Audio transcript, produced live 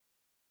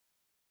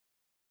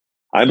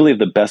I believe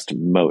the best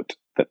moat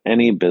that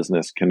any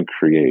business can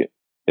create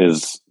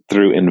is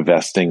through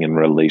investing in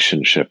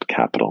relationship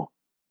capital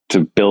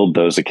to build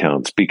those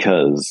accounts.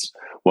 Because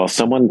while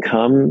someone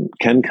can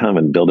come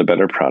and build a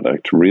better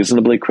product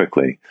reasonably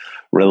quickly,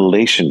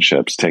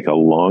 relationships take a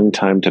long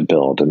time to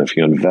build. And if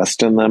you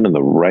invest in them in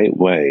the right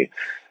way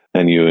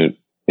and you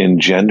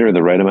engender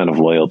the right amount of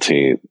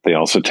loyalty, they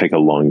also take a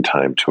long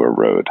time to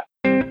erode.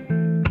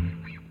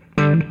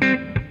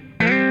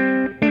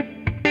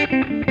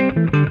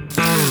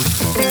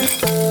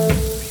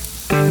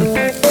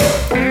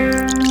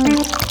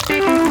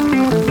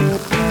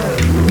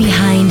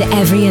 Behind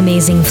every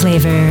amazing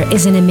flavor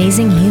is an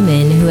amazing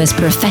human who has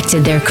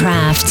perfected their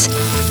craft.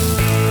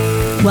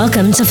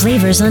 Welcome to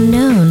Flavors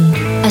Unknown,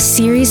 a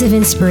series of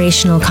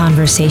inspirational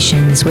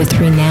conversations with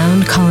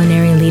renowned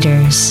culinary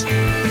leaders.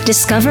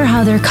 Discover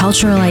how their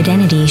cultural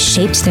identity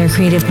shapes their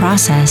creative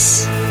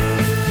process.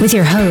 With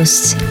your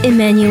host,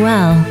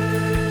 Emmanuel.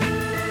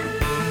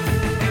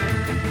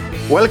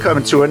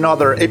 Welcome to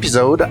another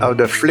episode of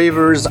the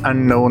Flavors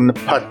Unknown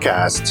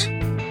podcast.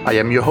 I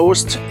am your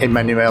host,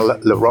 Emmanuel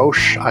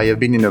Laroche. I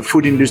have been in the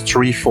food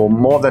industry for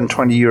more than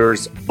 20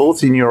 years,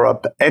 both in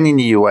Europe and in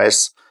the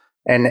US.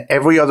 And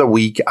every other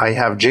week, I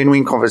have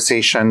genuine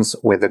conversations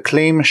with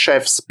acclaimed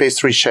chefs,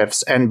 pastry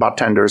chefs, and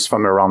bartenders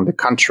from around the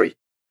country.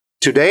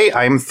 Today,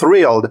 I'm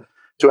thrilled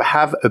to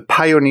have a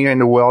pioneer in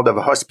the world of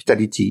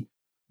hospitality,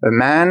 a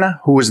man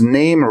whose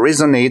name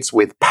resonates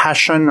with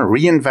passion,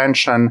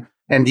 reinvention,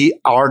 and the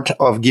art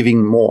of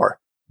giving more,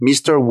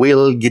 Mr.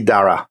 Will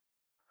Guidara.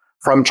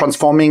 From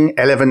transforming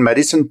 11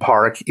 Madison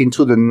Park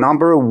into the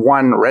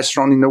 #1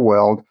 restaurant in the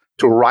world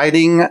to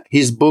writing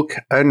his book,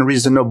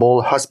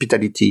 Unreasonable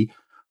Hospitality,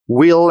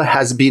 Will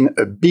has been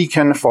a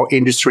beacon for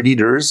industry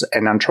leaders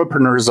and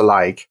entrepreneurs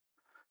alike.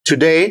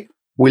 Today,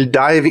 we'll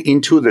dive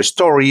into the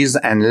stories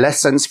and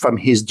lessons from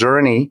his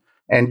journey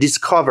and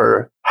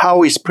discover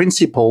how his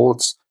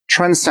principles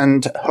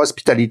transcend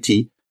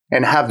hospitality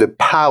and have the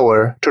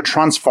power to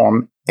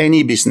transform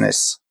any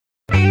business.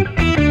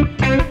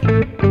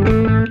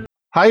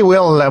 Hi,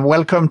 Will.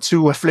 Welcome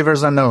to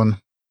Flavors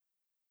Unknown.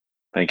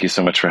 Thank you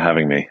so much for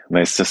having me.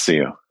 Nice to see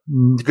you.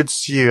 Good to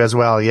see you as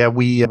well. Yeah,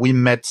 we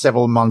met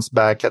several months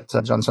back at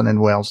Johnson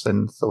 & Wales.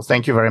 And so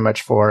thank you very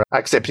much for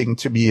accepting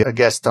to be a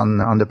guest on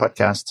the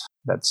podcast.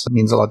 That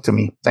means a lot to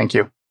me. Thank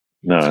you.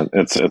 No,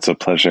 it's a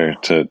pleasure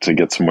to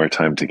get some more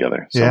time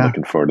together. So I'm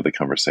looking forward to the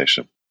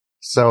conversation.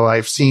 So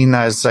I've seen,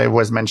 as I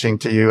was mentioning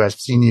to you, I've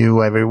seen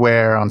you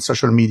everywhere on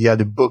social media.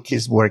 The book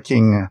is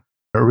working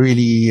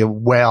really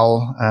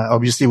well.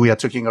 Obviously, we are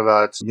talking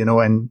about,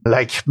 and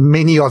like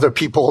many other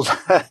people,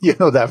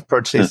 that have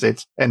purchased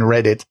it and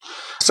read it.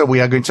 So we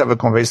are going to have a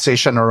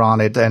conversation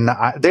around it. And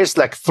there's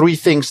like three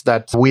things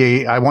that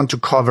I want to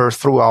cover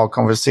through our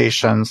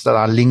conversations that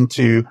are linked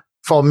to,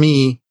 for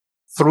me,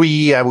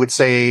 three, I would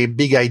say,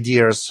 big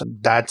ideas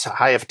that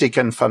I have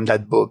taken from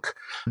that book.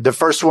 The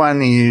first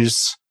one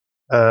is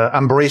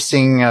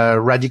embracing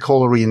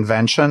radical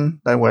reinvention.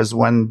 That was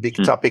one big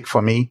topic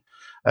for me.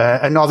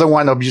 Another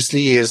one,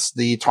 obviously, is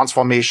the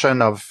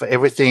transformation of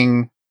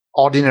everything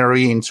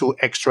ordinary into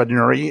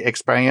extraordinary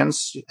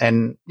experience.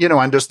 And,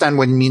 understand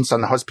what it means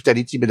on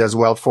hospitality, but as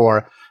well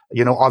for,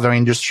 other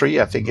industry.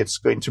 I think it's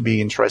going to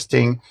be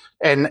interesting.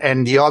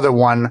 And the other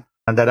one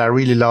that I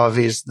really love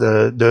is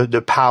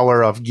the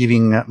power of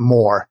giving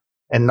more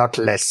and not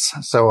less.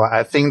 So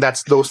I think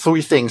that's those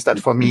three things that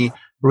for me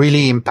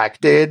really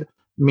impacted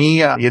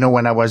me,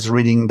 when I was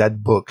reading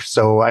that book.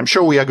 So I'm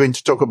sure we are going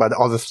to talk about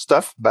other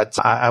stuff, but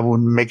I will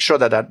make sure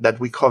that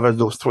we cover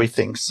those three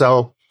things.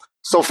 So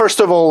first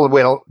of all,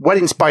 Will, what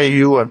inspired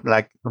you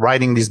like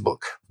writing this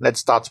book?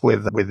 Let's start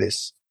with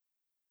this.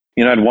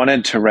 I'd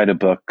wanted to write a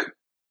book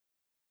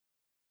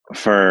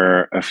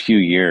for a few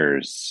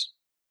years,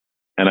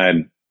 and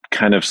I'd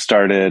kind of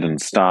started and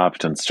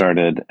stopped and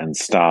started and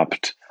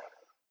stopped.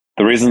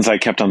 The reasons I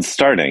kept on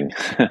starting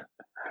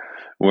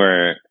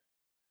were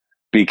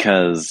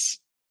because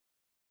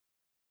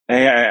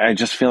I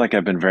just feel like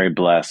I've been very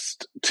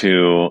blessed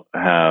to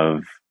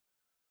have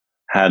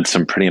had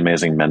some pretty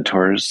amazing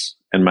mentors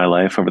in my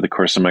life over the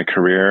course of my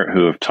career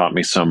who have taught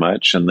me so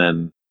much. And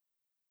then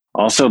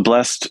also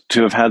blessed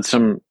to have had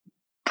some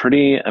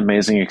pretty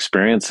amazing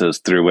experiences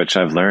through which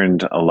I've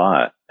learned a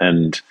lot.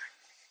 And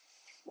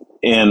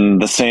in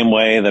the same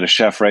way that a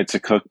chef writes a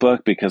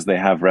cookbook because they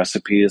have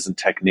recipes and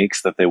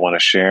techniques that they want to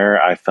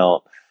share, I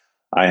felt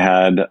I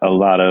had a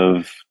lot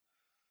of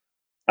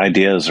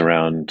ideas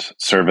around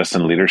service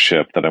and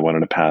leadership that I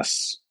wanted to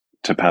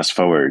pass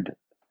forward.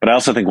 But I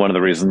also think one of the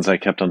reasons I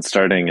kept on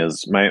starting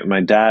is my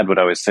dad would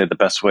always say the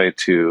best way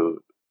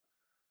to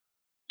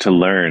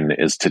learn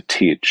is to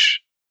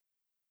teach.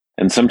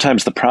 And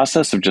sometimes the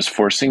process of just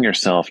forcing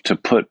yourself to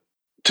put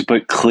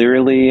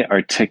clearly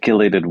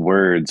articulated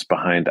words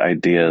behind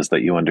ideas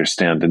that you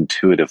understand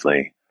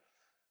intuitively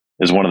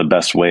is one of the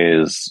best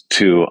ways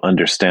to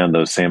understand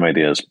those same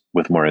ideas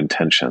with more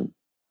intention.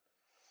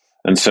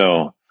 And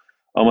so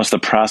almost the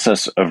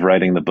process of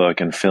writing the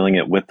book and filling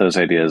it with those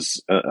ideas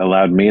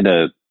allowed me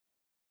to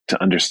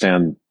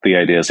understand the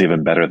ideas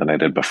even better than I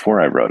did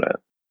before I wrote it.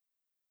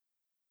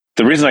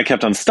 The reason I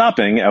kept on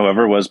stopping,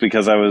 however, was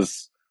because I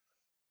was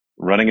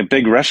running a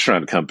big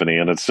restaurant company,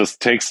 and it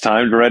just takes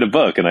time to write a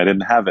book, and I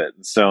didn't have it.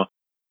 So,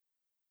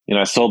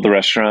 I sold the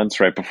restaurants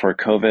right before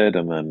COVID,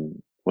 and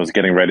then was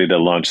getting ready to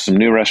launch some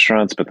new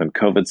restaurants, but then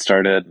COVID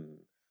started. And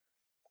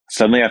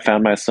suddenly I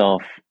found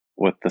myself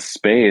with the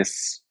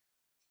space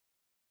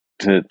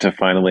to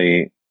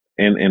finally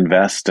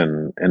invest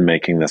in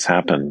making this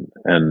happen.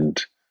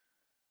 And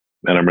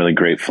I'm really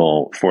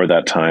grateful for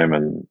that time,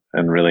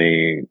 and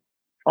really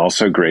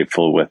also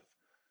grateful with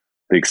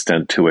the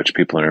extent to which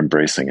people are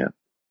embracing it.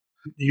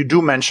 You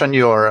do mention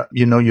your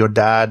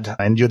dad,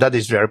 and your dad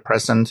is very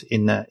present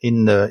in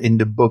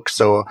the book.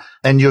 So,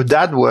 and your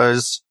dad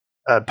was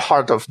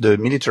part of the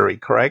military,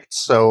 correct?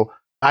 So,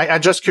 I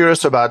just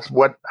curious about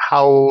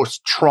how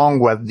strong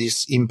was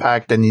this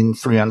impact and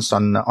influence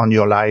on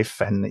your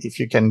life, and if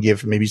you can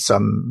give maybe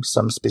some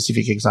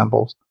specific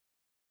examples.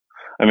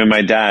 I mean,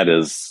 my dad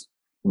is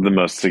the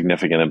most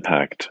significant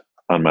impact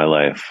on my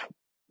life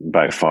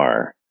by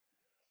far,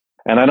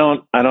 and I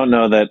don't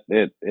know that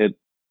it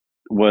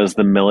was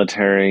the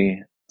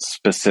military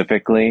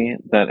specifically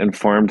that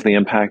informed the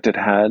impact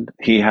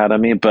he had on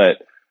me, but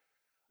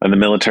and the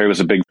military was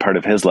a big part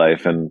of his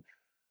life, and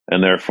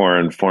therefore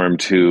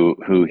informed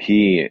who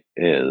he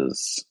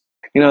is.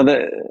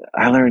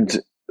 I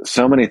learned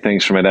so many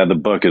things from my dad. The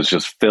book is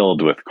just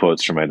filled with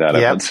quotes from my dad.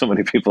 I've had so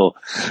many people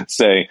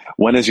say,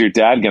 "When is your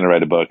dad going to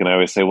write a book?" And I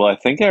always say, "Well, I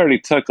think I already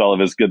took all of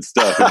his good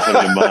stuff and put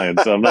it in mine,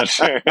 so I'm not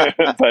sure."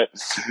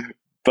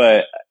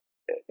 but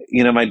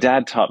my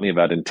dad taught me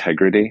about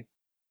integrity.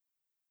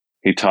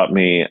 He taught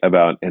me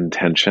about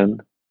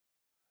intention.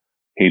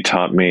 He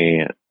taught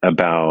me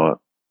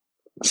about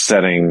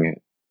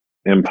setting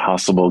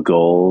impossible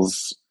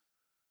goals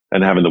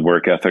and having the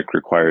work ethic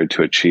required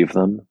to achieve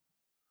them.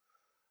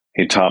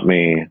 He taught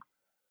me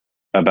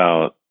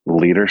about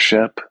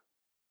leadership.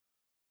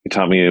 He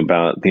taught me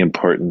about the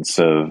importance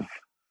of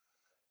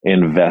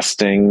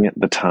investing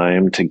the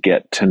time to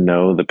get to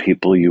know the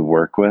people you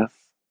work with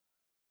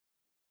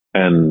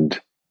and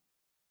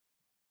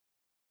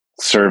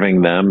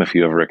serving them if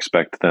you ever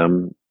expect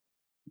them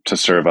to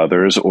serve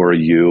others or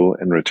you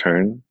in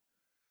return.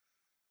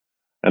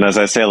 And as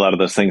I say a lot of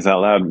those things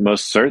out loud,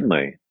 most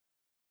certainly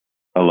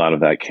a lot of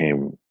that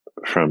came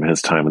from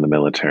his time in the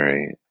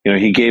military.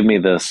 He gave me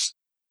this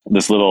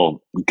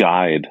little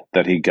guide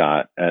that he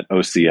got at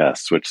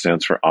OCS, which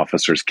stands for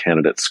Officers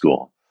Candidate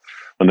School.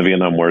 When the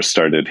Vietnam War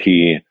started,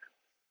 he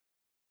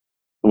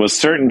was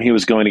certain he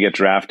was going to get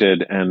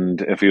drafted,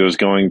 and if he was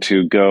going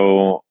to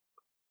go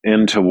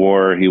into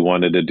war, he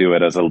wanted to do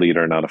it as a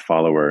leader, not a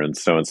follower. And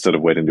so instead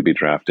of waiting to be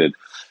drafted,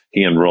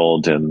 he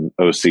enrolled in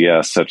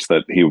OCS such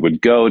that he would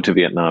go to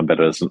Vietnam,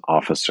 but as an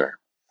officer.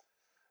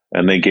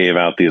 And they gave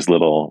out these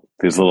little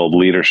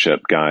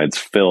leadership guides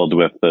filled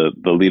with the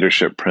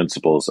leadership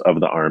principles of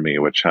the Army,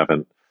 which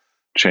haven't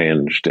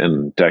changed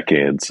in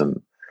decades.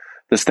 And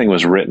this thing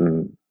was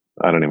written,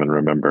 I don't even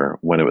remember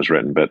when it was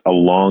written, but a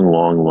long,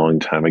 long, long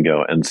time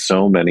ago. And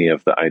so many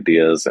of the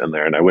ideas in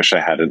there, and I wish I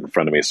had it in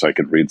front of me so I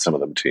could read some of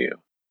them to you,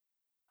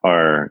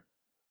 are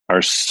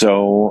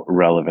so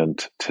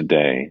relevant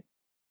today.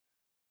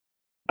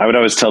 I would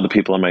always tell the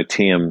people on my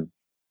team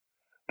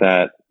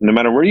that no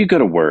matter where you go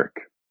to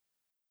work,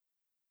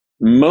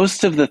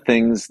 most of the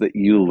things that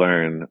you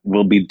learn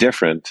will be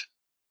different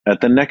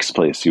at the next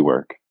place you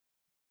work.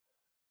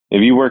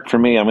 If you work for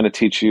me, I'm going to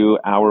teach you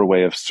our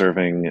way of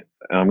serving.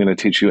 I'm going to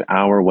teach you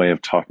our way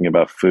of talking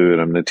about food.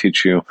 I'm going to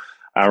teach you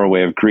our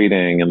way of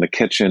greeting. In the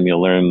kitchen,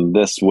 you'll learn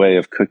this way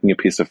of cooking a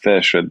piece of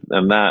fish and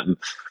that. And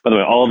by the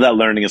way, all of that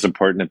learning is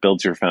important. It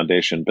builds your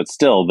foundation. But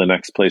still, the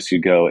next place you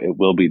go, it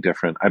will be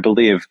different. I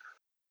believe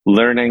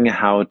learning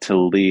how to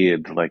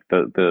lead, like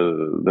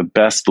the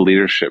best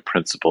leadership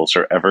principles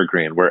are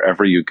evergreen.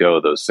 Wherever you go,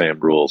 those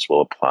same rules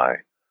will apply.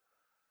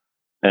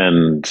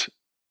 And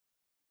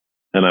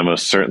I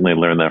most certainly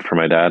learned that from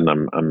my dad,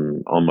 and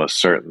I'm almost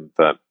certain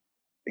that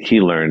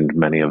he learned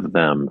many of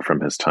them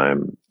from his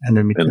time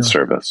in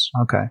service.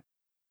 Okay.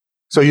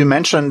 So you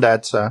mentioned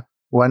that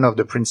one of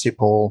the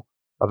principle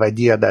of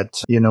idea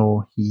that,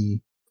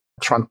 he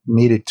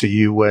transmitted to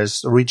you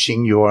was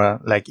reaching your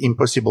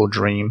impossible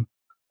dream.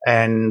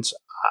 And,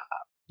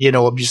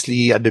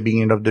 obviously at the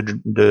beginning of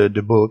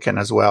the book, and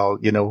as well,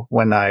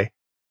 when I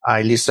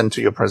listened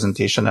to your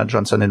presentation at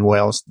Johnson &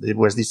 Wales, there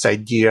was this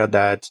idea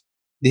that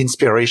the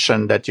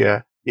inspiration that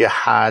you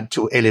had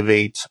to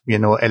elevate,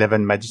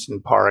 11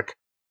 Madison Park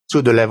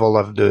to the level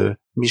of the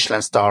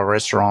Michelin star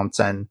restaurants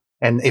and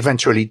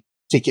eventually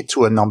take it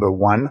to a number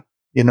one,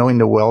 in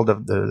the world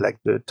of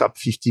the top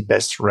 50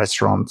 best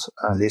restaurant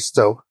list.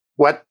 So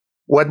what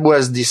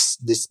was the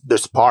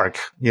spark,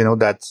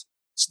 that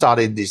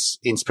started this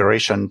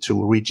inspiration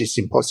to reach this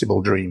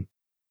impossible dream?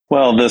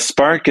 Well, the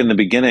spark in the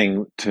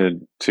beginning to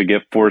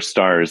get 4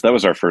 stars, that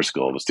was our first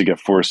goal, was to get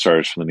 4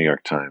 stars from the New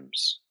York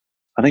Times.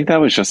 I think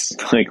that was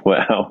just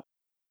how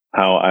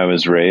I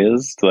was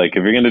raised. Like,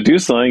 if you're going to do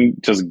something,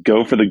 just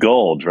go for the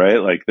gold,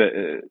 right?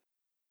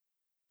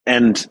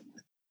 And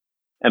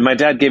And my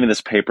dad gave me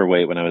this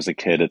paperweight when I was a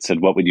kid. It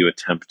said, "What would you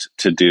attempt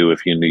to do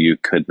if you knew you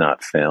could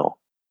not fail?"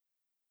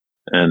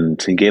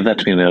 And he gave that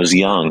to me when I was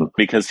young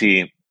because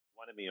he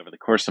wanted me over the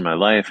course of my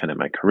life and in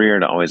my career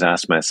to always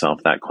ask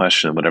myself that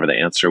question, whatever the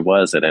answer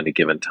was at any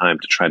given time,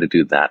 to try to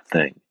do that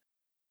thing.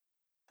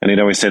 And he'd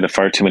always say that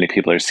far too many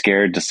people are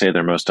scared to say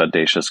their most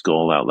audacious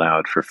goal out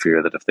loud for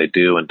fear that if they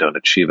do and don't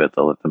achieve it,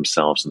 they'll let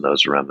themselves and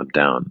those around them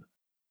down.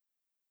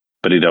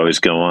 But he'd always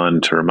go on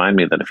to remind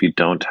me that if you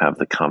don't have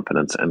the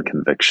confidence and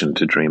conviction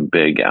to dream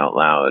big out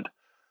loud,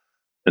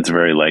 it's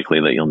very likely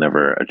that you'll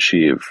never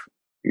achieve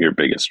your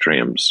biggest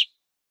dreams.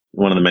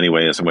 One of the many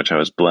ways in which I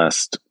was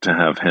blessed to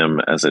have him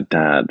as a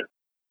dad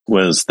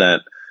was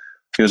that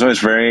he was always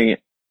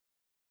very,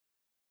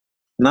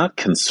 not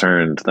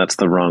concerned, that's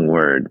the wrong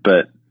word,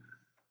 but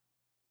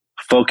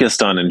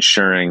focused on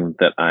ensuring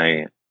that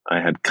I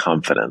had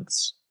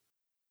confidence.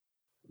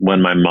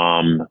 When my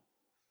mom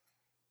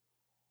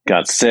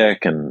got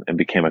sick and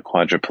became a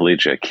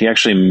quadriplegic, he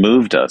actually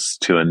moved us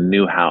to a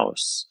new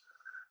house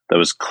that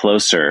was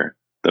closer,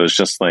 that was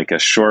just like a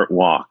short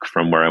walk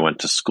from where I went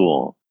to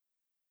school,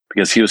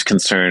 because he was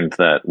concerned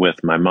that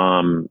with my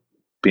mom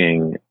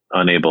being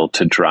unable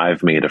to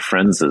drive me to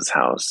friends'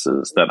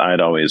 houses, that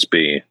I'd always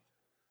be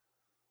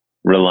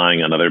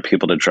relying on other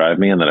people to drive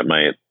me and that it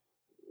might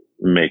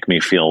make me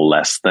feel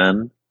less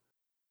than.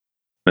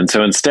 And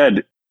so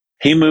instead,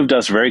 he moved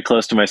us very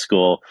close to my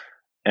school,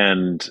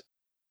 and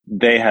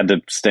they had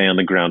to stay on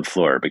the ground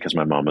floor because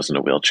my mom was in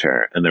a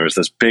wheelchair. And there was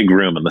this big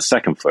room on the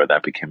second floor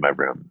that became my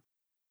room.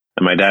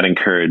 And my dad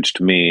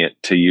encouraged me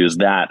to use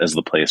that as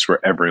the place where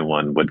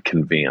everyone would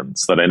convene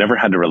so that I never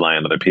had to rely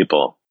on other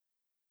people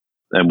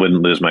and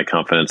wouldn't lose my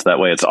confidence that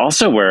way. It's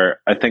also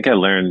where I think I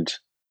learned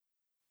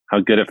how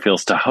good it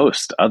feels to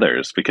host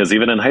others, because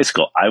even in high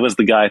school, I was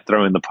the guy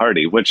throwing the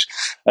party, which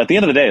at the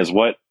end of the day is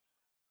what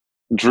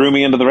drew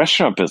me into the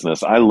restaurant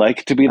business. I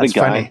like to be That's the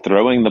guy funny.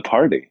 throwing the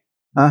party.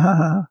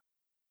 Uh-huh.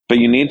 But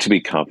you need to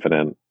be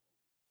confident.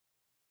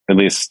 At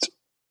least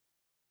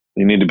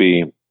you need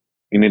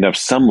to have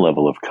some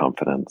level of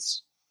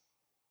confidence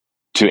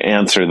to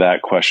answer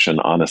that question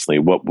honestly.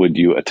 What would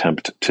you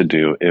attempt to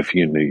do if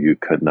you knew you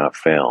could not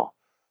fail?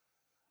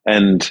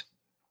 And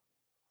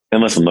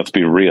listen, let's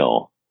be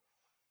real.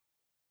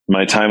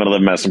 My time at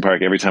 11 Madison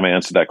Park, every time I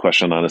answered that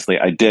question honestly,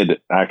 I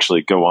did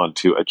actually go on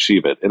to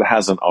achieve it. It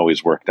hasn't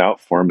always worked out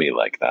for me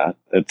like that.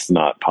 It's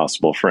not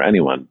possible for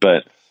anyone.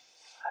 But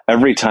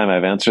every time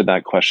I've answered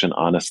that question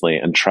honestly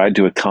and tried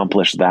to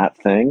accomplish that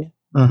thing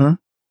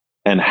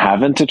and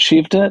haven't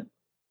achieved it,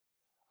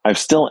 I've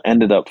still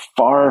ended up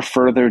far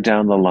further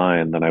down the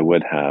line than I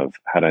would have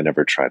had I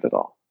never tried at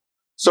all.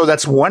 So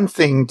that's one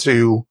thing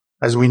to,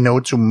 as we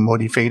know, to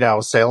motivate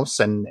ourselves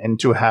and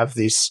to have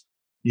this,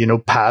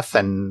 path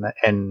and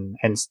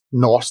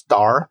North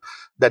Star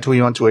that we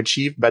want to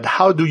achieve. But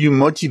how do you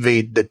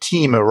motivate the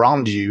team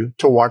around you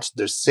towards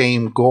the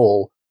same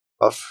goal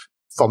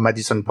for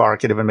Madison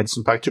Park, 11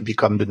 Madison Park, to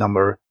become the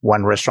number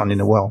one restaurant in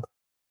the world?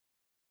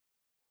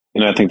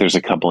 I think there's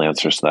a couple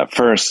answers to that.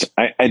 First,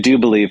 I do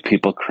believe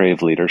people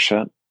crave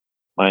leadership.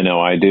 I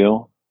know I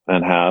do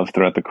and have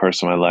throughout the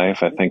course of my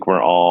life. I think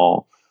we're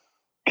all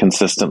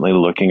consistently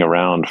looking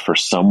around for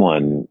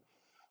someone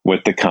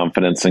with the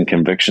confidence and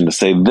conviction to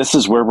say, this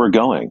is where we're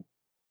going.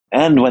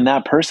 And when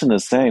that person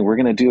is saying, we're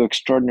going to do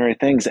extraordinary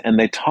things, and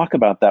they talk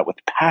about that with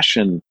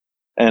passion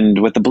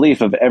and with the belief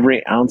of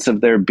every ounce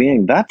of their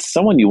being, that's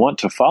someone you want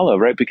to follow,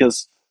 right?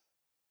 Because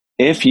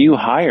if you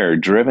hire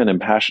driven and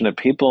passionate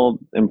people,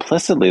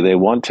 implicitly they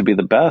want to be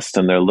the best,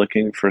 and they're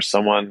looking for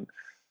someone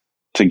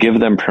to give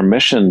them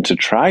permission to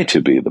try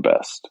to be the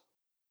best.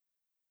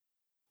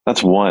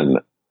 That's one.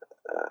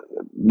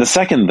 The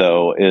second,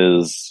 though,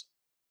 is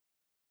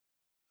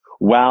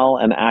while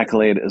an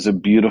accolade is a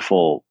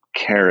beautiful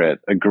carrot,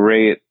 a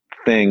great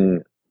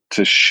thing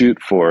to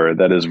shoot for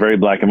that is very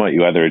black and white,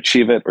 you either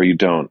achieve it or you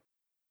don't.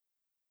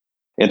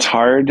 It's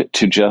hard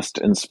to just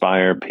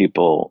inspire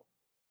people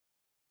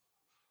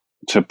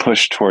to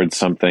push towards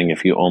something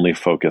if you only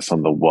focus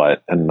on the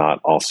what and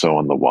not also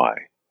on the why.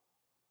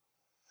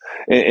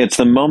 It's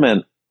the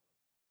moment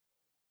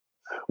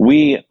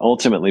we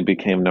ultimately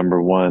became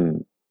number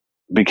one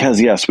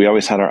because, yes, we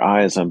always had our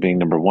eyes on being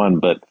number one,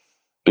 but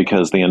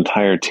because the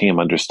entire team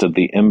understood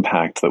the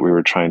impact that we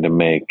were trying to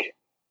make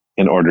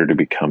in order to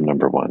become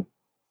number one.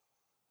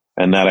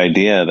 And that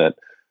idea that,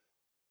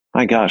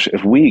 my gosh,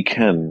 if we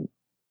can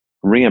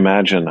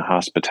reimagine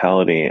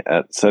hospitality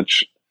at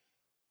such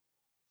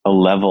a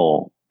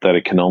level that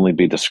it can only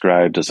be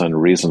described as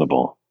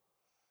unreasonable,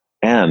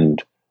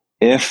 and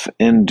if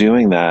in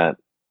doing that,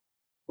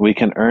 we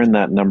can earn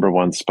that number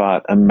one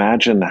spot,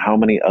 imagine how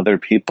many other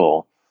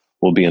people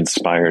will be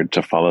inspired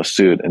to follow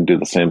suit and do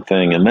the same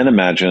thing. And then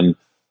imagine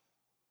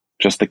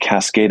just the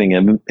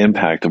cascading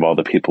impact of all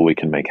the people we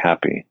can make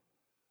happy.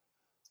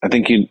 I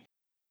think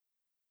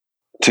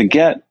to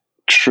get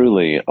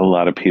truly a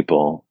lot of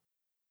people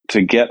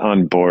to get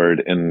on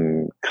board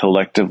in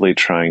collectively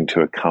trying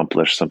to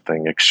accomplish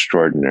something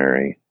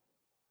extraordinary,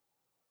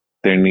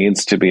 there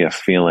needs to be a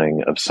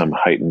feeling of some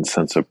heightened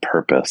sense of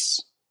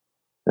purpose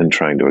in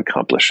trying to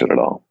accomplish it at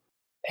all.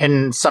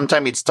 And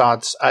sometimes it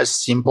starts as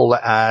simple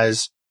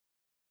as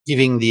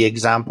giving the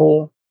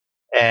example.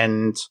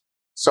 And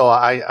so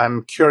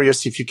I'm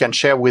curious if you can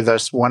share with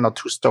us one or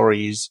two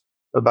stories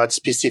about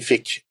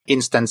specific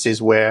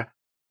instances where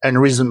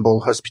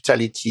unreasonable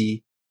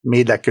hospitality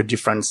made like a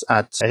difference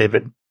at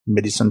Haven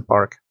Medicine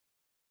Park.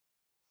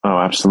 Oh,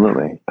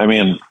 absolutely. I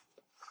mean,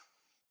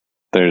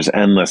 there's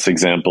endless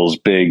examples,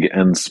 big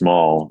and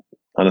small.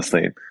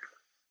 Honestly,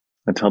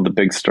 I tell the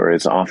big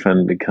stories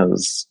often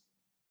because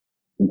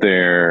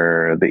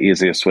they're the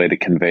easiest way to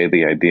convey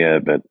the idea.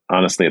 But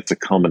honestly, it's a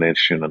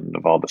culmination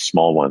of all the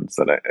small ones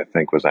that I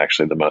think was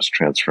actually the most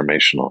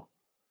transformational.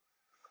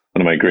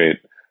 One of my great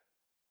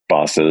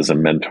bosses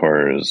and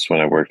mentors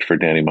when I worked for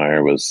Danny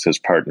Meyer was his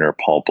partner,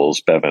 Paul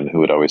Bowles Bevan, who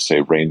would always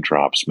say,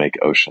 raindrops make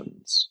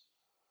oceans.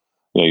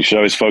 You should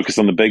always focus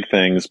on the big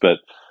things, but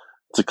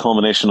it's a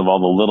culmination of all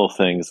the little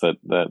things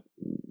that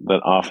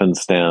often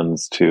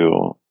stands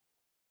to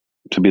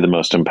be the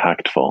most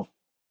impactful.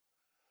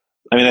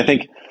 I mean, I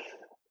think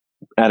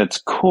at its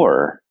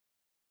core,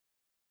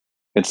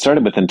 it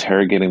started with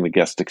interrogating the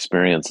guest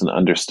experience and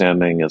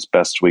understanding as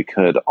best we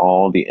could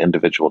all the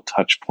individual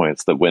touch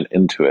points that went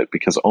into it,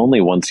 because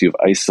only once you've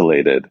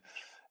isolated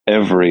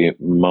every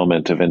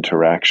moment of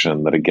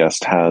interaction that a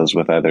guest has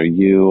with either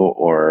you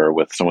or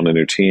with someone in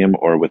your team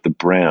or with the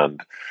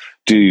brand,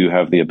 do you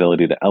have the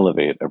ability to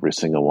elevate every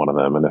single one of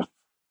them. And if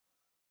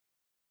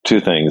two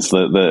things,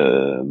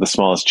 the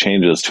smallest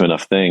changes to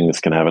enough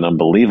things can have an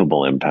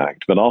unbelievable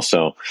impact, but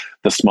also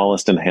the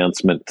smallest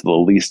enhancement to the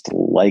least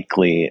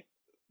likely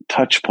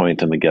touch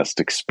point in the guest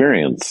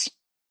experience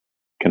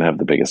can have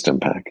the biggest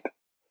impact.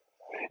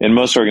 In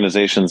most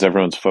organizations,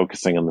 everyone's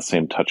focusing on the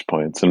same touch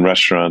points. In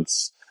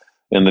restaurants,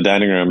 in the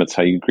dining room, it's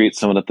how you greet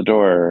someone at the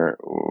door,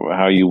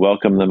 how you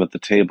welcome them at the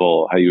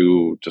table, how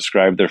you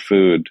describe their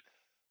food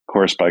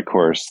course by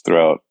course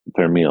throughout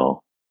their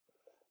meal.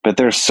 But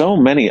there's so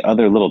many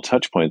other little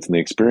touch points in the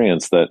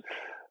experience that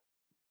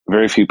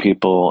very few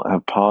people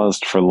have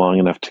paused for long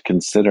enough to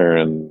consider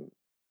and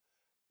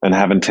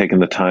haven't taken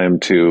the time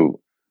to,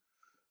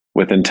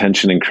 with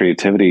intention and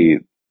creativity,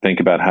 think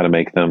about how to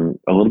make them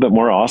a little bit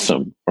more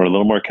awesome or a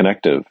little more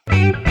connective.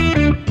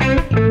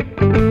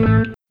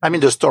 I mean,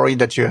 the story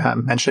that you have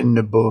mentioned in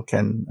the book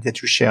and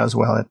that you share as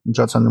well at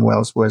Johnson &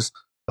 Wales was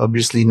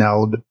obviously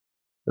now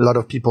a lot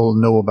of people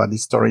know about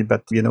this story,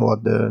 but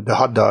the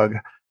hot dog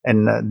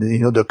and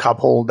the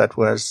couple that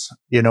was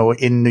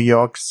in New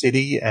York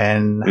City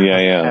and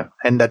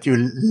and that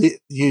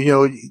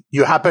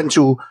you happen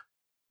to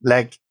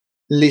like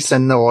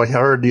listen or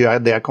heard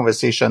their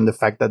conversation, the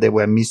fact that they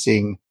were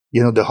missing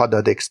the hot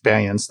dog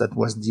experience. That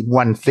was the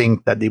one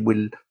thing that they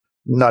will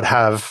not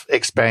have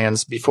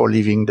experienced before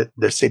leaving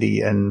the city,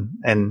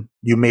 and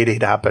you made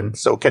it happen.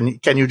 So can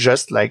you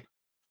just like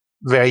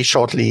very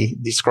shortly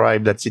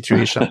describe that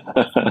situation?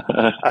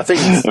 I think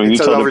it's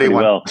a lovely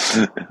one.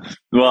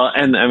 Well,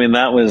 and I mean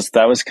that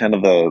was kind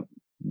of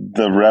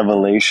the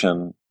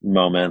revelation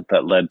moment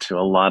that led to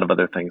a lot of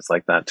other things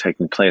like that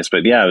taking place.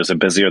 But yeah, it was a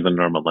busier than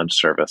normal lunch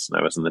service, and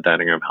I was in the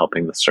dining room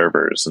helping the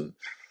servers, and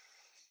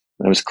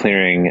I was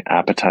clearing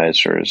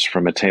appetizers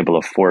from a table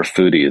of 4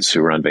 foodies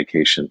who were on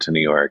vacation to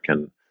New York,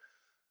 and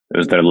it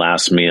was their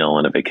last meal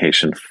on a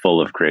vacation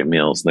full of great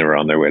meals. And they were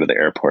on their way to the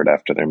airport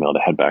after their meal to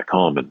head back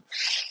home. And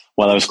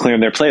while I was clearing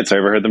their plates, I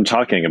overheard them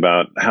talking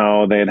about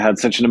how they had had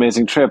such an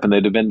amazing trip, and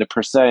they'd have been to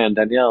Persay and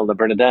Danielle, the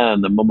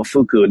Bernardin, the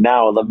Momofuku, and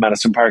now I love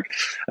Madison Park.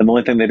 And the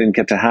only thing they didn't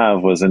get to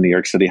have was a New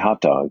York City hot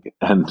dog.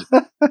 And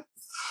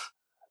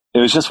it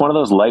was just one of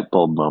those light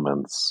bulb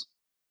moments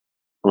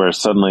where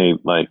suddenly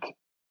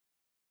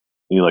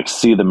you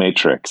see the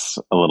Matrix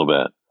a little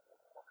bit.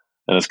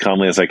 And as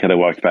calmly as I could, I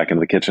walked back into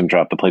the kitchen,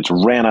 dropped the plates,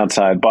 ran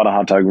outside, bought a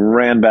hot dog,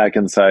 ran back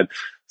inside,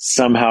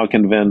 somehow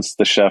convinced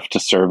the chef to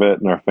serve it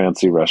in our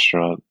fancy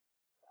restaurant.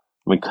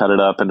 We cut it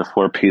up into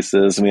 4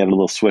 pieces, and we had a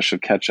little swish of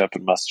ketchup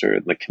and mustard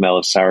and the quenelle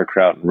of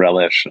sauerkraut and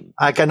relish. And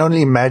I can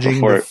only imagine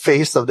the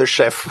face of the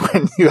chef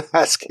when you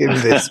ask him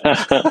this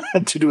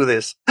to do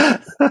this.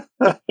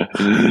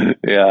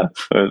 Yeah.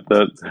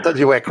 Thought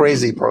you were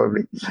crazy,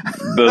 probably.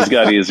 Those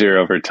got easier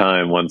over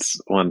time once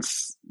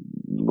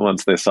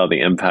they saw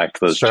the impact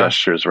those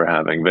gestures were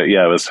having. But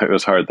yeah, it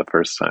was hard the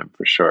first time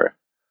for sure.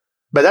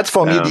 But that's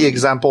for me the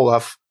example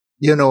of,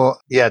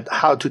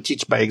 how to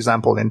teach by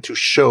example and to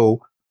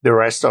show the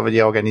rest of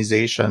the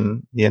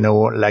organization,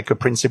 like a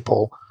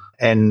principle.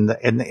 And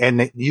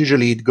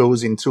usually it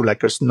goes into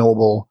like a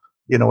snowball,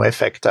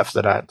 effect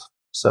after that.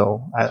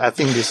 So I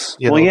think this,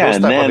 those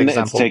and then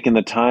it's taking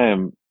the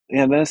time.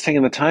 Yeah. Then it's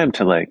taking the time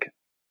to like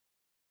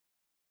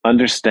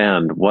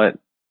understand what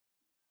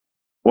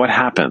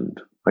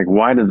happened. Like,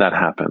 why did that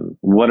happen?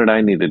 What did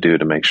I need to do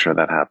to make sure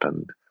that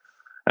happened?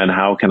 And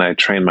how can I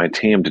train my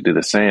team to do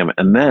the same?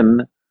 And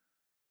then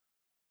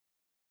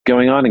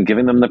going on and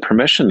giving them the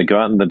permission to go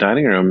out in the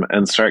dining room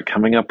and start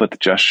coming up with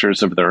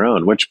gestures of their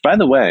own, which, by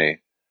the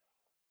way,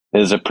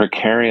 is a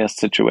precarious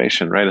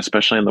situation, right?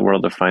 Especially in the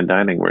world of fine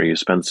dining, where you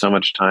spend so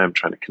much time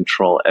trying to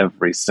control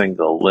every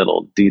single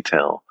little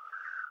detail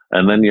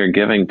And then you're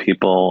giving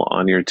people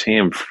on your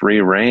team free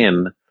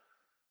rein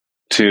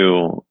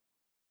to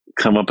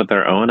come up with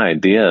their own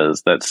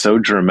ideas that so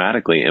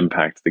dramatically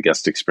impact the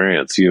guest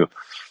experience. You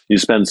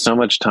spend so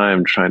much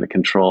time trying to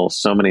control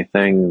so many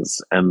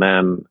things, and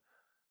then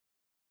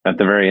at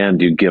the very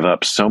end you give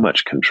up so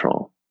much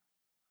control.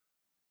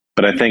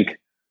 But I think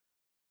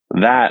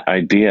that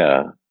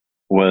idea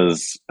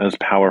was as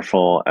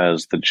powerful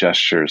as the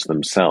gestures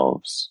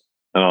themselves.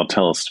 And I'll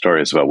tell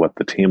stories about what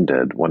the team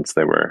did once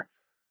they were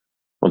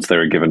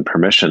given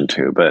permission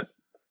to. But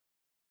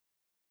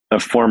a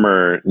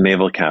former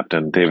naval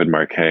captain, David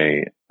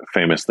Marquet,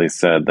 famously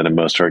said that in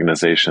most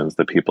organizations,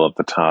 the people at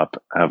the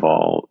top have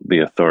all the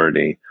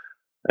authority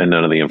and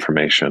none of the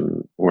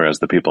information, whereas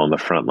the people on the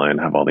front line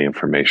have all the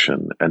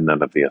information and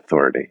none of the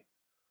authority.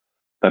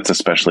 That's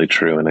especially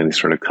true in any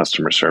sort of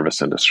customer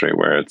service industry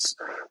where it's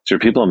your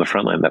people on the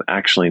front line that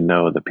actually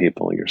know the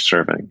people you're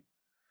serving.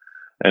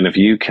 And if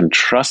you can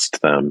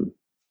trust them,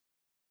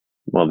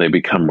 well, they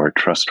become more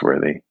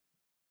trustworthy.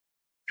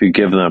 If you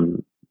give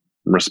them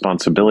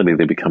responsibility,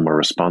 they become more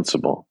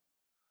responsible.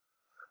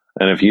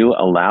 And if you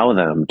allow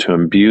them to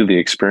imbue the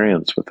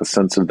experience with a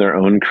sense of their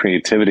own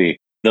creativity,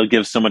 they'll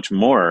give so much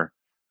more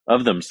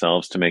of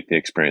themselves to make the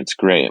experience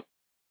great.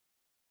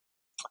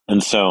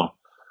 And so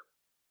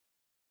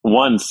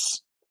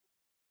once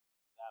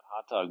that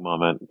hot dog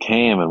moment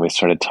came and we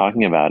started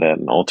talking about it,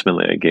 and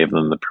ultimately I gave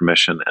them the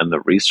permission and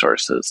the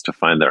resources to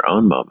find their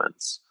own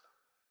moments.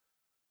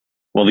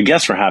 Well, the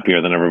guests were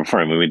happier than ever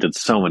before. I mean, we did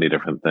so many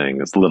different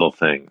things, little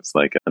things.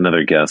 Like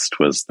another guest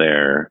was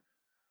there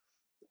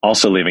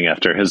also leaving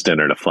after his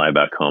dinner to fly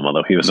back home,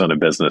 although he was on a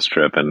business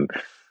trip, and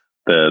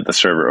the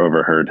server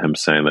overheard him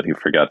saying that he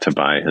forgot to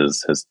buy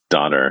his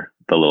daughter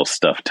the little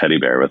stuffed teddy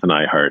bear with an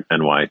I Heart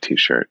NY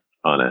t-shirt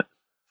on it.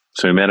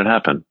 So he made it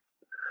happen.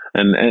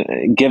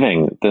 And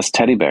giving this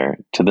teddy bear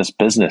to this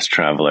business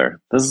traveler,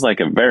 this is like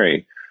a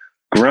very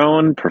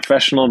grown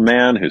professional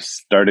man who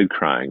started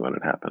crying when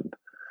it happened.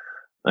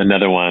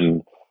 Another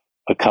one,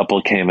 a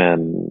couple came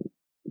in,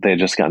 they had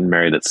just gotten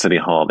married at City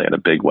Hall. They had a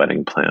big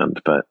wedding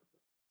planned, but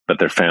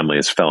their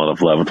families fell out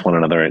of love with one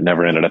another. It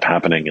never ended up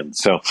happening. And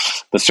so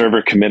the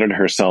server committed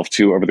herself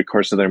to, over the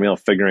course of their meal,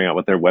 figuring out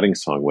what their wedding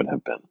song would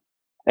have been.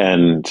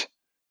 And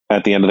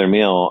at the end of their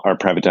meal, our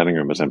private dining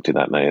room was empty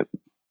that night.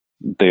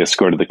 They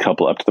escorted the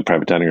couple up to the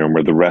private dining room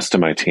where the rest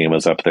of my team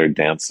was up there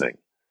dancing.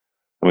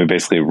 And we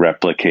basically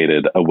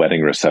replicated a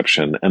wedding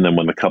reception. And then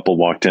when the couple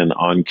walked in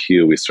on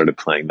cue, we started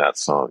playing that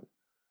song.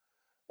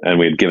 And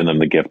we had given them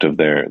the gift of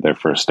their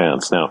first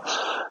dance. Now,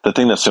 the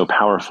thing that's so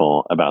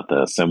powerful about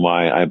this, and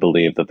why I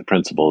believe that the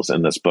principles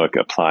in this book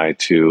apply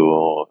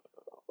to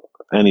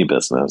any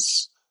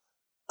business,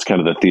 it's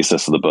kind of the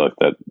thesis of the book,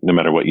 that no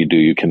matter what you do,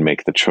 you can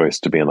make the choice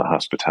to be in the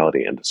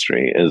hospitality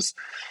industry, is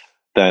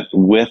that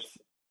with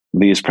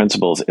these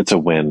principles, it's a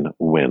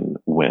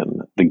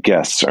win-win-win. The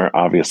guests are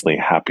obviously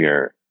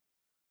happier.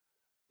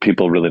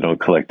 People really don't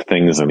collect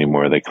things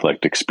anymore. They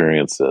collect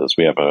experiences.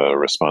 We have a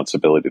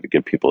responsibility to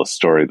give people a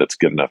story that's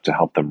good enough to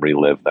help them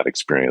relive that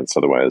experience.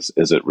 Otherwise,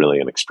 is it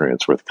really an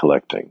experience worth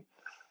collecting?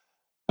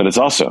 But it's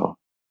also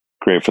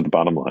great for the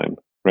bottom line,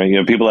 right? You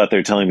have people out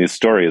there telling these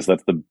stories.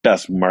 That's the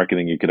best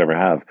marketing you could ever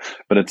have.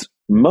 But it's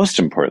most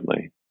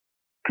importantly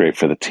great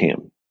for the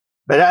team.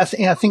 But I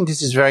think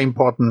this is very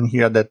important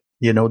here that,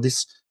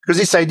 because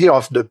this idea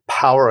of the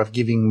power of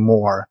giving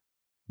more,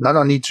 not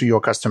only to your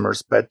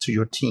customers, but to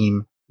your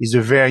team, is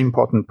a very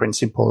important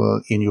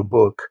principle in your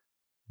book.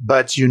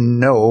 But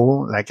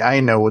like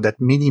I know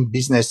that many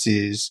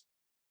businesses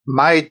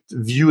might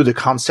view the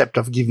concept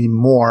of giving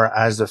more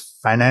as a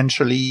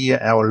financially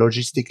or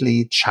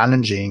logistically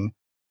challenging.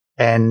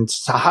 And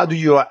so how do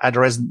you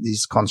address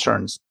these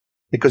concerns?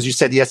 Because you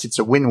said, yes, it's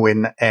a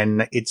win-win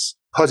and it's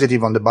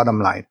positive on the bottom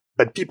line.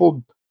 But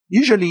people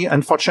usually,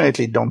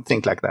 unfortunately, don't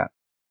think like that.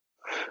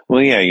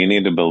 Well, yeah, you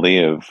need to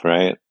believe,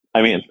 right?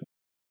 I mean,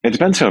 it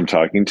depends who I'm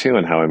talking to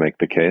and how I make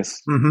the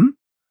case. Mm-hmm.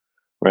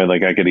 Right?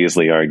 Like I could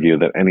easily argue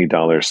that any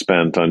dollar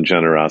spent on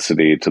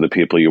generosity to the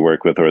people you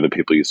work with or the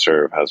people you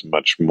serve has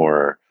much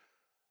more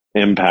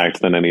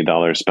impact than any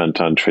dollar spent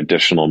on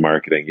traditional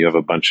marketing. You have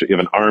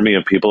an army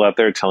of people out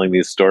there telling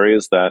these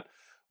stories that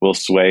will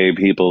sway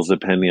people's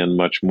opinion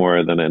much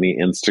more than any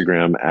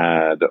Instagram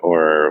ad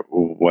or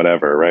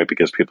whatever, right?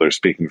 Because people are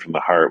speaking from the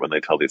heart when they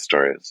tell these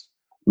stories.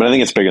 But I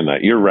think it's bigger than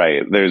that. You're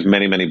right. There's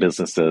many, many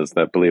businesses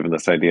that believe in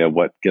this idea of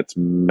what gets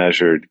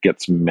measured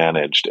gets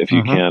managed. If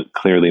you can't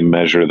clearly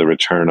measure the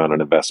return on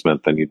an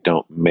investment, then you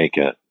don't make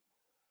it,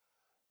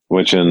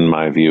 which in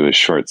my view is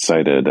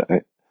short-sighted.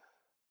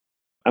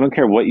 I don't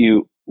care what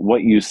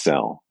you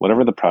sell,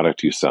 whatever the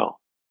product you sell,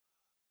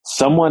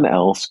 someone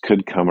else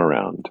could come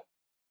around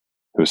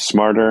who's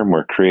smarter,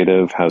 more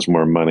creative, has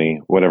more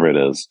money, whatever it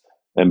is,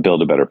 and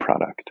build a better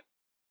product.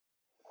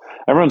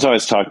 Everyone's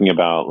always talking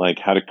about like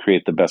how to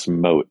create the best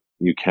moat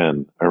you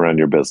can around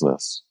your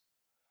business,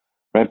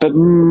 right? But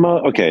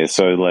okay,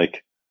 so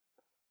like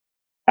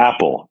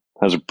Apple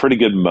has a pretty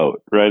good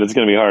moat, right? It's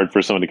going to be hard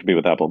for someone to compete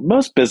with Apple.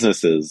 Most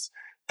businesses,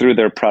 through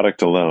their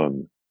product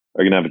alone,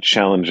 are going to have a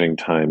challenging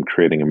time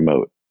creating a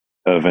moat.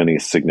 of any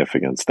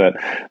significance, that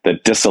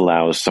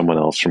disallows someone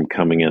else from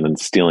coming in and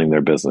stealing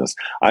their business.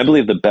 I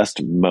believe the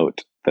best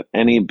moat that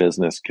any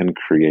business can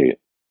create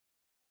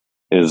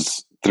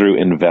is through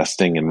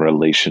investing in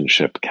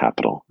relationship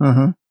capital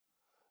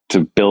to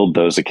build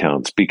those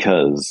accounts.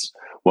 Because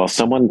while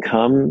someone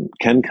can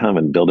come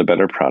and build a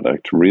better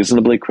product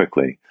reasonably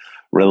quickly,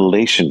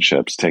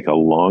 relationships take a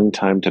long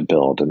time to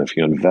build. And if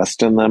you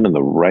invest in them in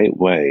the right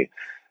way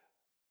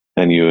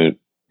and you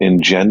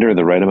engender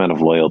the right amount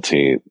of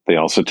loyalty, they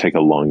also take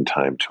a long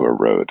time to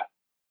erode.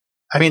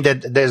 I mean,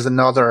 that there's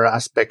another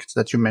aspect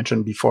that you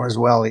mentioned before as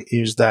well,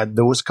 is that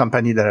those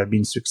companies that have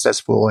been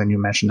successful, and you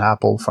mentioned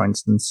Apple, for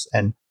instance,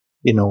 and,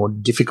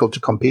 difficult to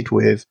compete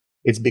with,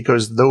 it's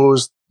because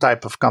those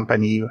type of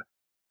company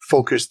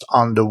focused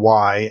on the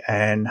why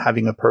and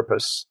having a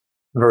purpose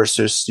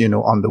versus,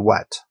 on the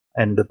what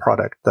and the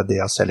product that they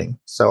are selling.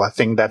 So I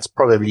think that's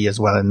probably as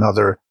well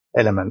another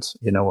element,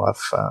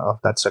 of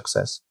that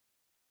success.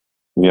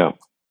 Yeah.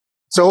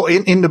 So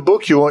in the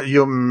book,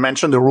 you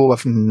mentioned the rule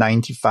of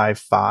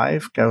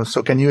 95-5.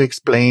 So can you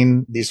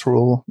explain this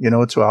rule,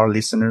 to our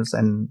listeners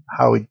and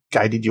how it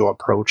guided your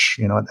approach,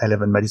 at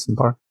 11 Madison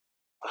Park?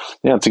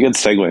 Yeah, it's a good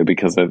segue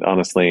because it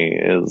honestly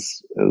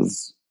is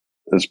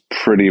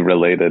pretty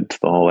related to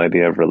the whole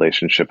idea of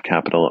relationship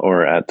capital,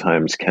 or at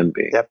times can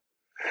be. Yep.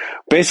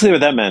 Basically,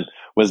 what that meant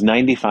was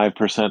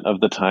 95%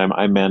 of the time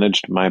I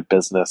managed my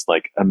business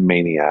like a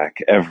maniac.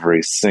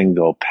 Every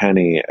single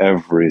penny,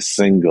 every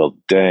single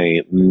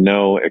day.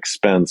 No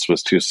expense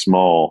was too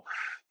small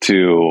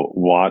to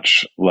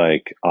watch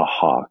like a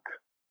hawk.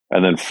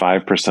 And then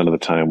 5% of the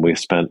time we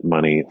spent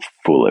money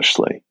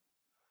foolishly.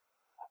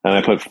 And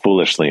I put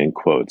foolishly in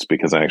quotes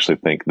because I actually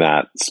think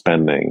that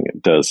spending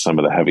does some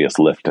of the heaviest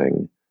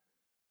lifting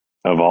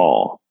of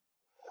all.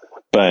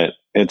 But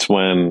it's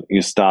when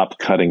you stop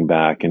cutting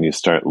back and you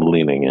start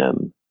leaning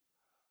in.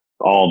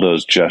 All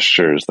those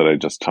gestures that I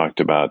just talked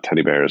about,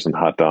 teddy bears and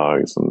hot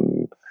dogs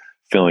and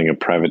filling a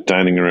private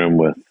dining room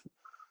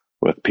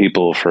with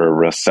people for a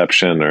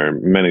reception, or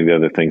many of the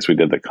other things we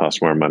did that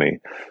cost more money,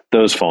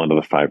 those fall into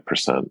the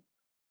 5%. It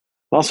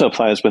also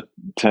applies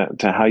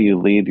to how you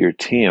lead your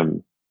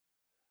team.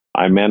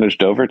 I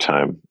managed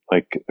overtime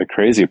like a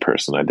crazy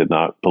person. I did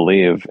not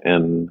believe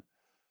in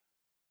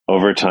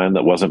overtime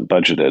that wasn't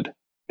budgeted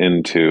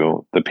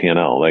into the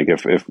P&L. Like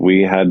if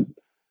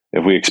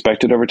we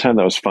expected overtime,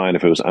 that was fine.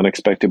 If it was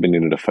unexpected, we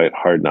needed to fight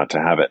hard not to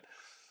have it.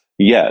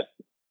 Yet,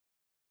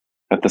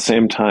 at the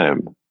same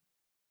time,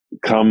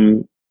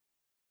 come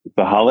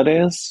the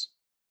holidays,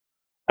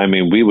 I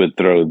mean, we would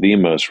throw the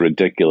most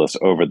ridiculous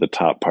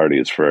over-the-top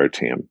parties for our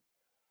team.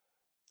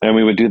 And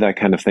we would do that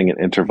kind of thing at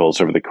intervals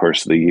over the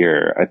course of the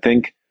year. I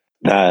think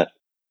that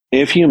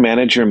if you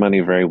manage your money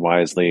very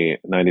wisely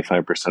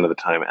 95% of the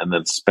time and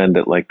then spend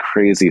it like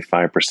crazy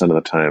 5% of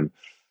the time,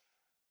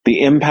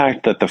 the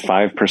impact that the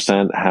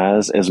 5%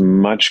 has is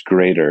much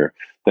greater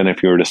than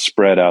if you were to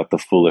spread out the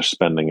foolish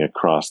spending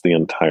across the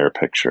entire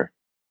picture.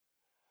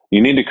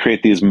 You need to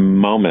create these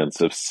moments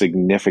of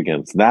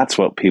significance. That's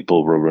what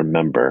people will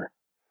remember.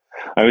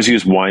 I always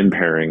use wine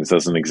pairings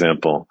as an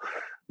example.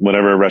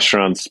 Whatever a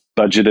restaurant's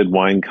budgeted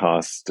wine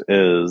cost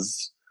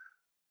is,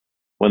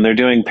 when they're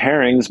doing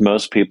pairings,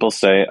 most people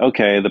say,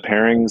 okay, the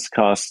pairings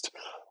cost,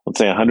 let's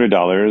say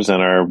 $100,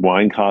 and our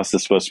wine cost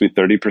is supposed to be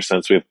 30%.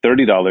 So we have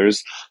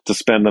 $30 to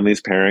spend on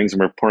these pairings, and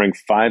we're pouring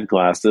 5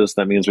 glasses.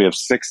 That means we have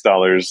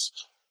 $6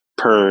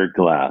 per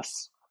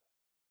glass.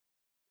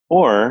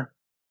 Or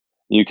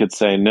you could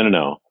say,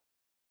 no.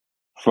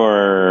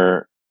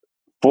 For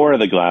 4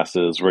 of the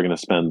glasses, we're going to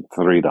spend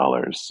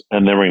 $3,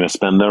 and then we're going to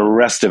spend the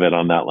rest of it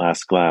on that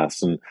last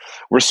glass. And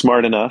we're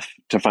smart enough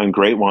to find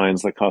great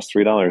wines that cost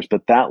 $3,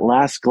 but that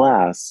last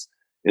glass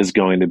is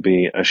going to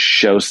be a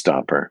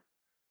showstopper.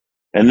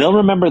 And they'll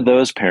remember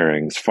those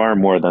pairings far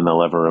more than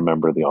they'll ever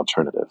remember the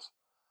alternative,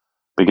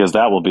 because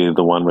that will be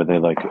the one where they're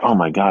like, oh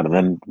my God. And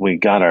then we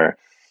got our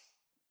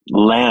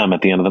lamb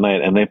at the end of the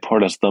night and they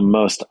poured us the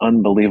most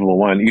unbelievable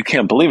wine. You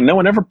can't believe it. No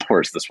one ever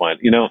pours this wine.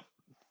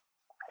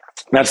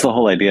 That's the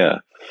whole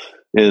idea,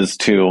 is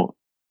to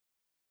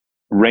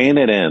rein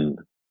it in,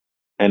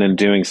 and in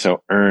doing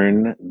so,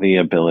 earn the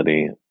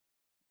ability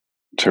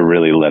to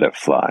really let it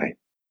fly.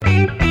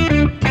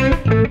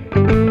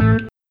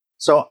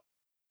 So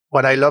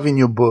what I love in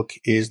your book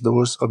is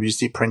those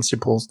obviously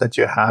principles that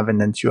you have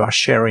and that you are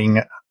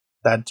sharing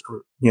that,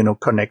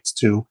 connects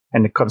to,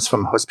 and it comes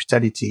from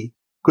hospitality,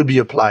 could be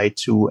applied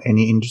to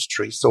any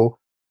industry. So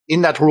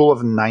in that rule of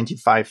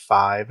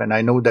 95-5, and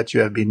I know that you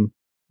have been,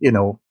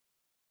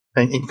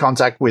 in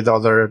contact with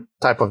other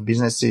type of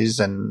businesses,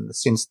 and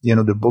since,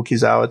 the book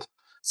is out.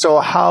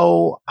 So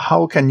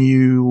how can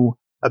you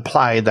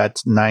apply that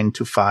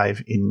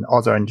 9-5 in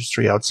other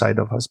industry outside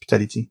of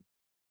hospitality?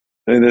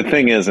 And the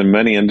thing is, in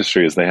many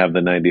industries, they have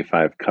the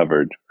 95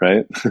 covered,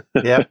 right?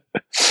 Yeah.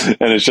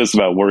 And it's just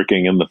about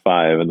working in the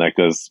 5. And that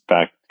goes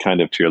back kind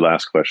of to your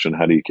last question.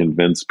 How do you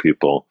convince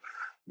people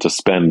to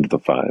spend the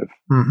 5?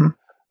 Mm-hmm.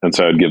 And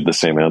so I'd give the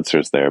same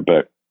answers there.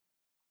 But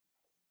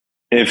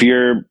if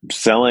you're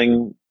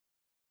selling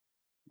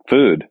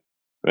food,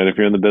 right? If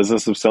you're in the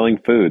business of selling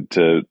food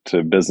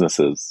to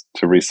businesses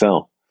to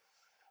resell,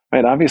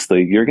 right?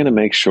 Obviously, you're going to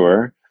make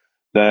sure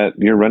that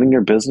you're running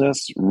your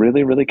business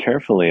really, really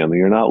carefully and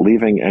you're not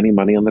leaving any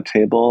money on the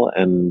table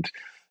and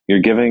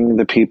you're giving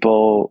the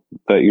people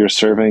that you're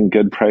serving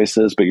good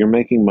prices, but you're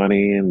making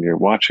money and you're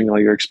watching all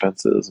your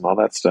expenses and all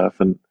that stuff.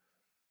 And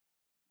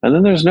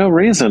then there's no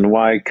reason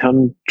why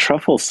come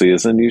truffle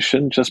season, you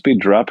shouldn't just be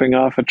dropping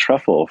off a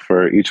truffle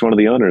for each one of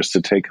the owners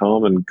to take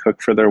home and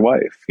cook for their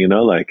wife,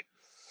 like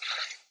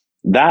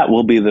that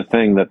will be the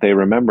thing that they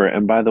remember.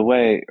 And by the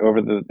way,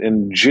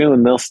 in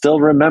June, they'll still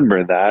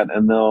remember that.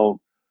 And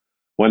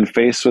when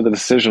faced with a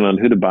decision on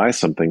who to buy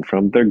something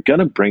from, they're going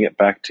to bring it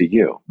back to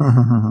you.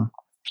 Mm-hmm.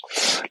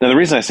 Now, the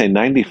reason I say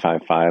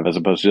 95.5 as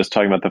opposed to just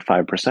talking about the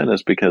 5%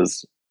 is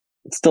because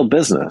it's still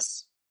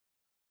business.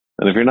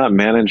 And if you're not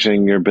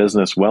managing your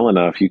business well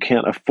enough, you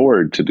can't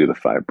afford to do the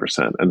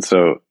 5%. And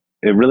so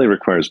it really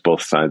requires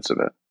both sides of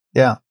it.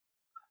 Yeah.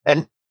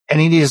 And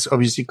it is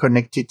obviously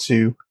connected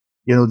to,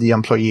 the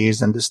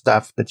employees and the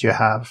staff that you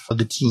have,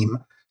 the team.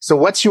 So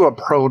what's your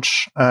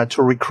approach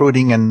to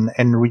recruiting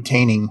and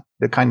retaining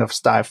the kind of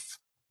staff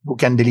who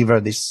can deliver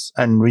this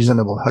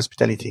unreasonable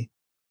hospitality?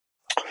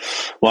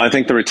 Well, I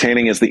think the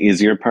retaining is the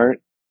easier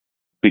part,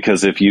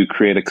 because if you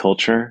create a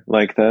culture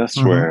like this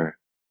where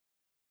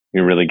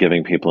you're really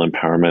giving people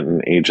empowerment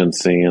and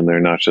agency, and they're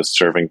not just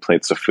serving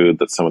plates of food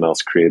that someone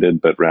else created,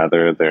 but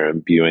rather they're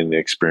imbuing the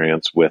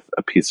experience with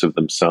a piece of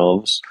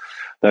themselves,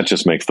 that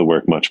just makes the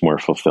work much more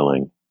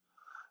fulfilling.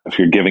 If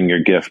you're giving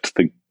your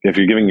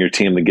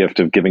team the gift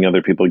of giving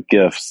other people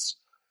gifts,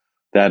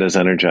 that is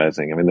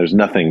energizing. I mean, there's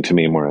nothing to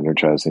me more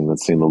energizing than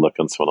seeing the look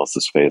on someone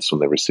else's face when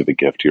they receive a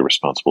gift you're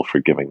responsible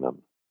for giving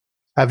them.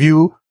 Have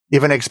you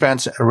even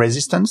experienced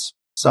resistance,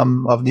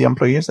 some of the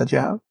employees that you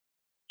have?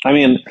 I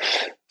mean,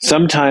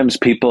 sometimes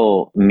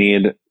people will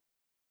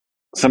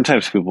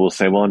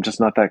say, well, I'm just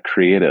not that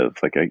creative.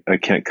 Like I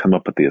can't come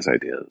up with these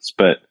ideas,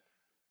 but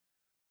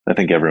I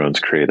think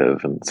everyone's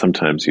creative. And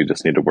sometimes you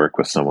just need to work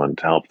with someone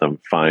to help them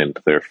find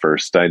their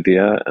first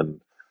idea. And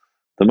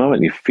the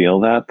moment you feel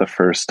that the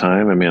first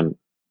time, I mean,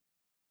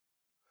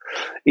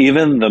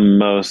 even the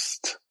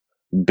most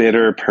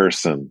bitter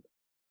person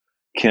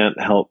can't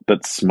help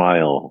but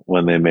smile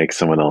when they make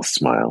someone else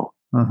smile.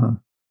 Mm-hmm.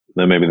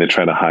 Then maybe they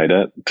try to hide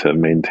it to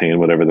maintain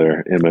whatever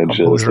their image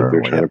is that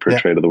they're trying to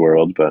portray to the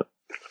world.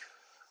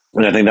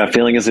 And I think that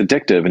feeling is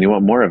addictive and you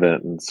want more of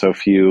it. And so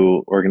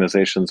few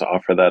organizations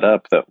offer that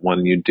up, that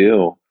when you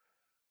do,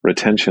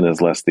 retention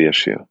is less the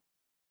issue.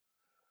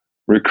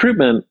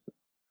 Recruitment,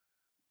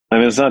 I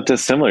mean, it's not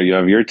dissimilar. You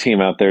have your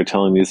team out there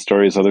telling these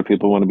stories. Other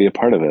people want to be a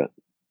part of it.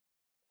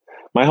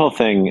 My whole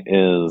thing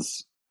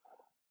is,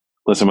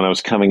 listen, when I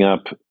was coming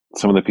up,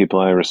 some of the people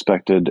I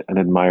respected and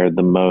admired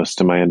the most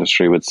in my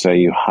industry would say,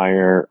 you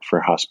hire for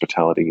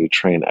hospitality, you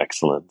train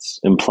excellence,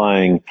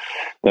 implying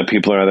that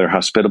people are either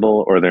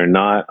hospitable or they're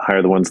not.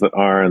 Hire the ones that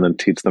are and then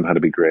teach them how to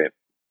be great.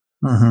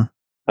 Mm-hmm.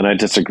 And I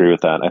disagree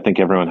with that. I think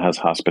everyone has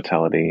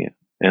hospitality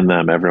in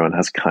them. Everyone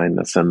has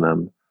kindness in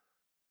them.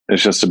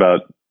 It's just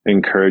about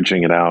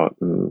encouraging it out.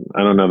 And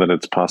I don't know that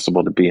it's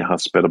possible to be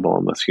hospitable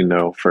unless you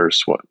know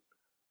first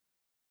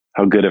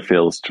how good it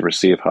feels to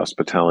receive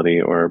hospitality,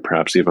 or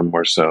perhaps even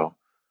more so,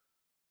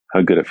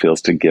 how good it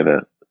feels to give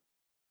it.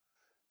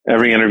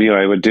 Every interview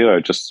I would do, I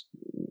would just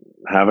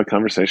have a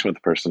conversation with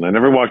the person. I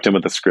never walked in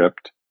with a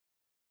script.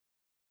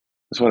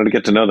 Just wanted to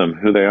get to know them,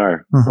 who they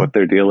are, what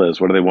their deal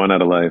is, what do they want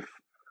out of life,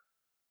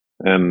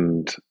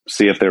 and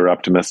see if they were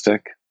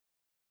optimistic.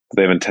 Do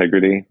they have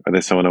integrity? Are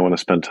they someone I want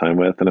to spend time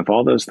with? And if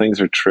all those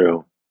things are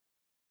true,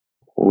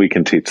 we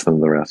can teach them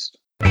the rest.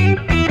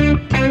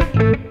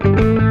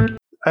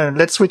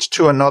 Let's switch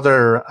to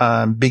another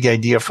big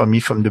idea for me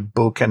from the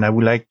book. And I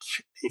would like,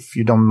 if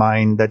you don't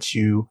mind, that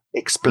you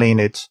explain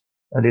it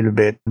a little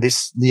bit.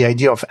 The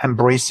idea of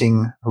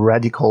embracing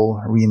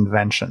radical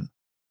reinvention.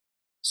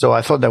 So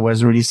I thought that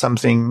was really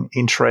something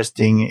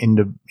interesting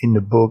in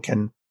the book,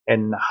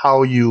 and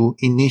how you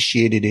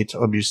initiated it,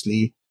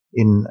 obviously,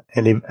 in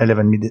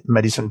 11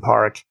 Madison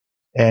Park.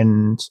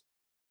 And,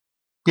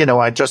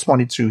 I just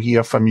wanted to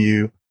hear from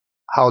you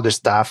how the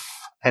staff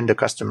and the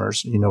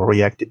customers,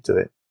 reacted to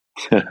it.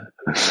 I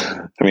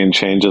mean,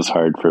 change is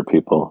hard for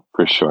people,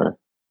 for sure.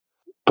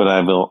 But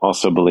I will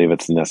also believe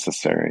it's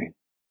necessary.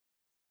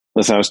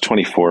 Listen, I was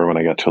 24 when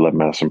I got to 11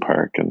 Madison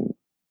Park, and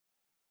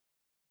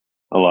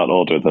a lot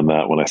older than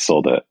that when I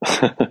sold it.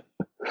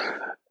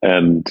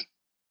 And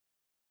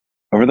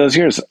over those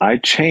years, I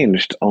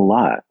changed a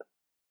lot.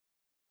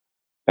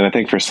 And I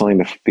think for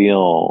something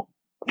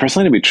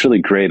to be truly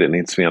great, it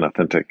needs to be an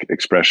authentic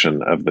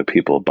expression of the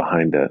people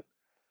behind it.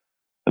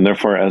 And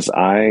therefore, as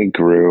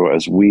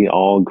we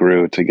all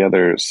grew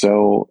together,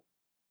 so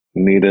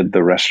needed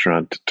the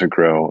restaurant to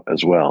grow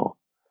as well.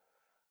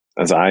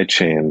 As I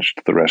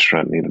changed, the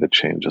restaurant needed to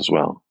change as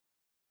well.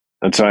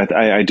 And so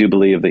I do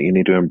believe that you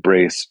need to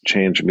embrace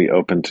change and be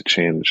open to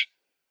change,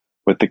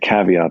 with the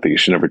caveat that you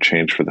should never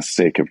change for the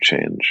sake of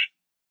change.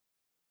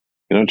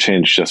 You don't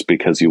change just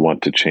because you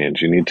want to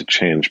change. You need to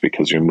change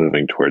because you're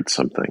moving towards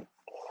something.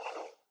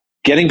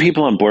 getting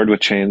people on board with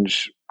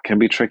change can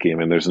be tricky. I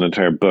mean, there's an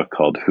entire book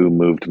called "Who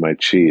Moved My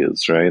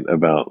Cheese," right?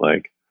 About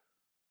like,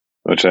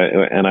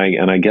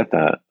 I get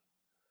that.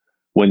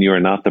 When you are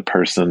not the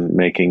person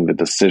making the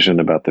decision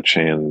about the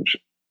change,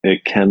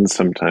 it can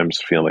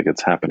sometimes feel like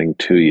it's happening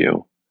to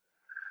you,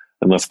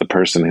 unless the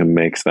person who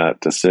makes that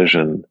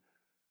decision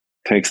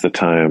takes the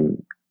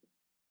time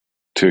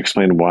to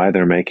explain why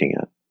they're making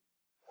it.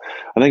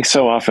 I think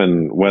so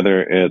often,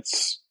 whether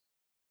it's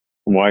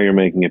why you're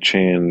making a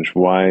change,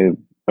 why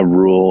a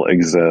rule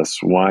exists,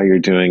 why you're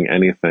doing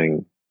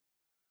anything,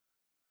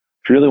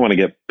 if you really want to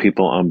get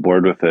people on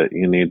board with it,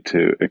 you need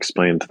to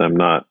explain to them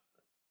not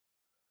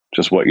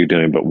just what you're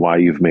doing, but why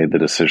you've made the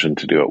decision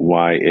to do it,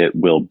 why it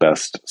will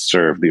best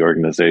serve the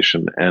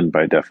organization and,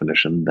 by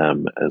definition,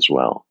 them as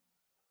well.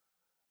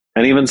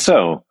 And even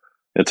so,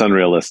 it's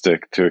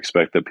unrealistic to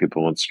expect that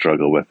people won't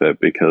struggle with it,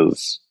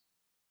 because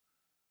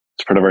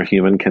it's part of our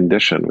human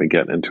condition. We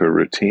get into a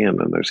routine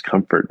and there's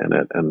comfort in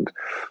it. And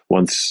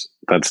once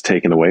that's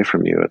taken away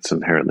from you, it's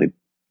inherently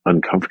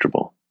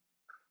uncomfortable.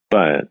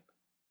 But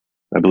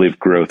I believe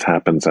growth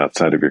happens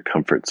outside of your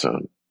comfort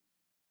zone.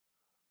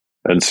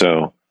 And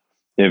so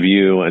if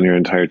you and your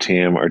entire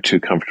team are too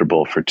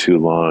comfortable for too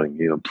long,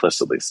 you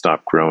implicitly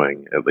stop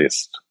growing, at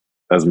least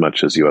as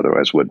much as you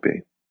otherwise would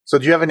be. So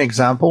do you have an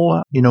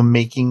example,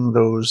 making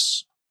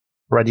those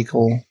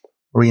radical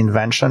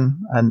reinvention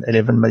and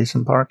 11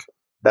 Madison Park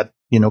that,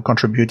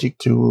 contributed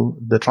to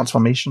the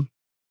transformation?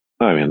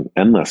 I mean,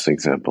 endless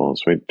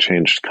examples. We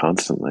changed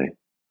constantly.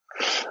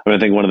 I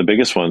think one of the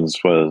biggest ones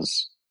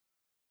was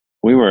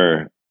we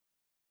were,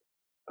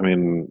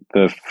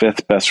 the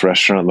 5th best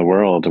restaurant in the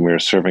world, and we were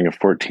serving a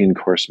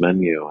 14-course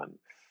menu, and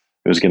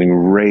it was getting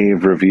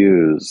rave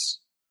reviews.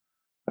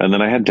 And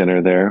then I had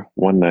dinner there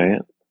one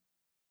night,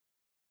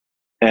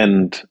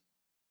 and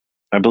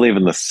I believe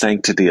in the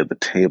sanctity of the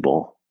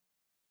table.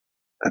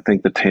 I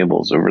think the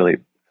table's a really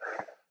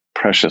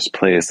precious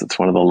place. It's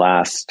one of the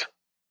last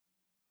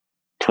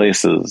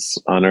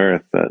places on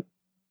earth that,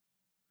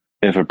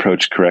 if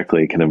approached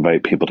correctly, can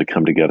invite people to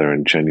come together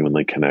and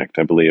genuinely connect.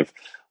 I believe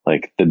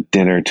like the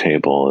dinner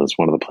table is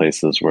one of the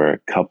places where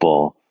a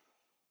couple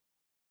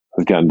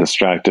has gotten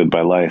distracted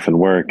by life and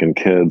work and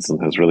kids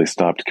and has really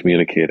stopped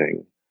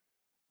communicating.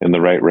 In the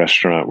right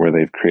restaurant where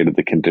they've created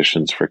the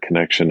conditions for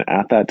connection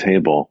at that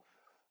table,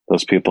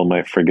 those people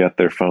might forget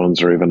their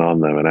phones are even on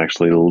them and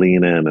actually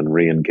lean in and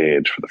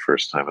re-engage for the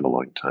first time in a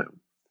long time.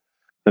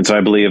 And so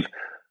I believe,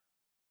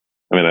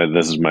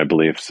 this is my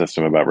belief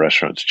system about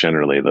restaurants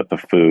generally, that the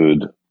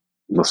food,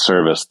 the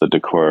service, the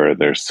decor,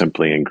 they're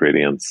simply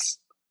ingredients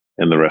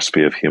in the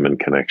recipe of human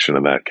connection,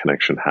 and that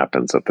connection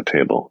happens at the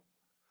table.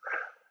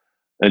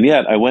 And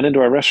yet I went into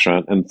our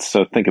restaurant, and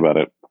so think about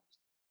it.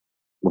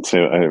 Let's say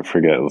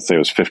it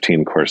was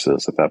 15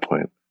 courses at that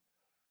point.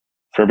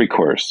 For every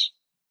course,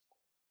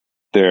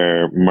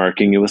 they're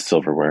marking you with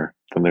silverware,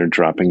 then they're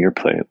dropping your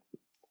plate.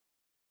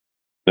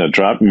 Now,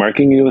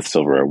 marking you with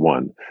silverware,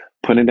 1,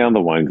 putting down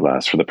the wine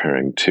glass for the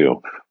pairing,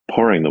 2,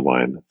 pouring the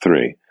wine,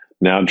 3,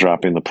 now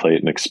dropping the plate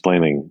and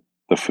explaining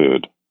the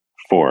food,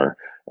 4,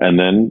 and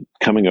then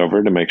coming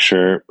over to make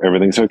sure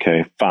everything's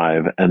okay,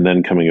 5, and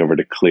then coming over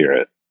to clear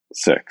it,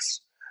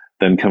 6,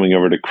 then coming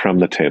over to crumb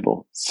the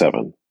table,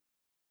 7,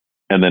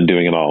 and then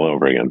doing it all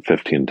over again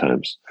 15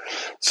 times.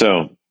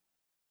 So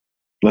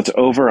that's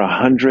over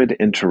 100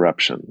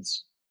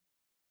 interruptions.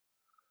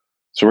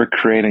 So we're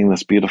creating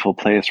this beautiful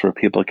place where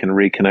people can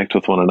reconnect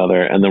with one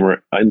another, and then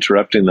we're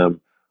interrupting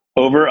them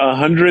over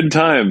 100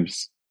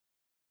 times.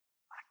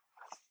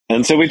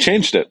 And so we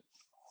changed it.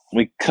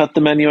 We cut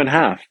the menu in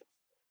half.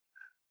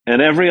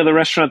 And every other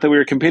restaurant that we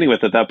were competing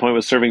with at that point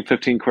was serving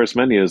 15-course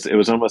menus. It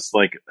was almost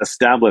like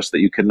established that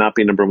you could not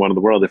be number one in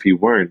the world if you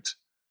weren't.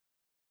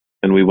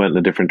 And we went in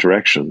a different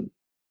direction.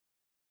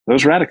 It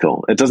was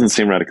radical. It doesn't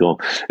seem radical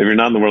if you're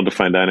not in the world of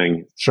fine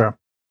dining. Sure.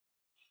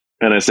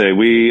 And I say,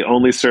 we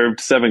only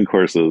served 7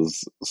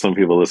 courses. Some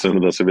people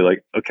listening to this would be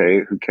like, okay,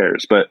 who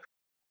cares? But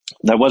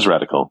that was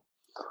radical.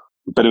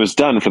 But it was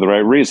done for the right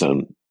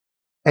reason.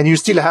 And you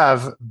still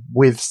have,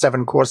 with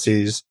 7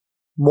 courses,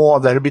 a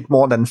little bit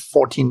more than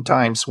 14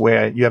 times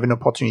where you have an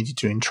opportunity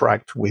to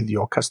interact with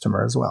your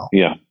customer as well.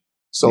 Yeah.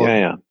 So,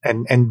 yeah.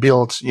 And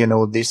build,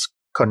 these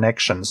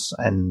connections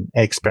and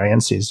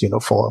experiences,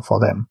 for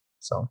them.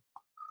 So,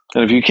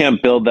 and if you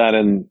can't build that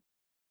in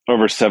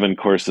over 7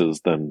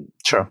 courses, then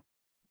sure,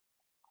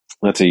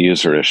 that's a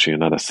user issue,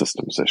 not a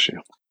systems issue.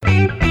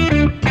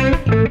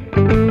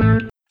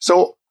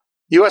 So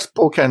you have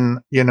spoken,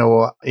 in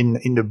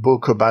the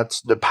book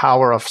about the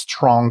power of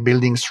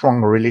building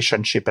strong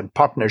relationship and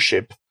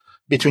partnership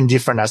between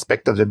different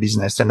aspects of the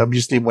business. And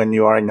obviously, when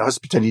you are in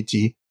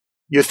hospitality,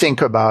 you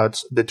think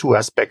about the 2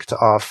 aspects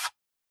of,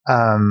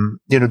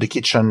 the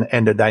kitchen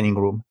and the dining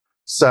room.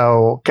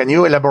 So can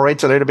you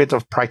elaborate a little bit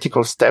of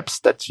practical steps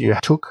that you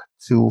took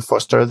to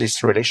foster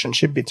this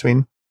relationship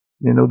between,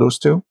 those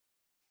 2?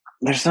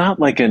 There's not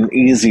like an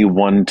easy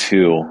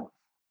 1-2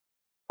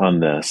 on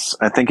this.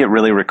 I think it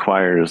really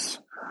requires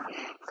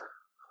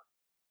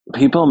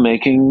people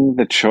making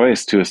the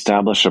choice to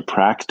establish a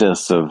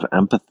practice of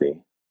empathy.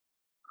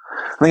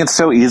 I think it's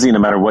so easy, no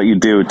matter what you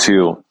do,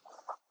 to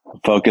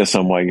focus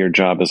on why your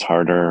job is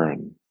harder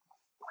and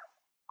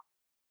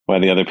why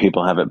the other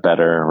people have it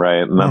better,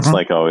 right? And that's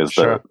like always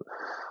Sure.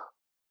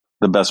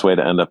 the best way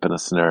to end up in a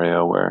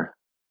scenario where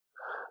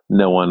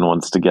no one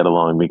wants to get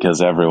along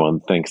because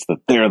everyone thinks that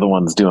they're the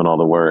ones doing all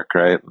the work,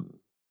 right?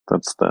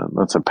 That's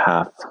a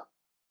path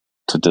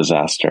to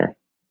disaster.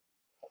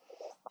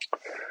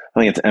 I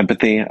think it's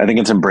empathy. I think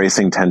it's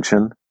embracing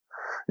tension.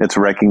 It's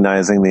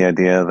recognizing the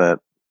idea that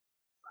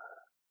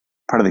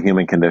part of the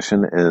human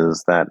condition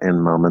is that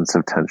in moments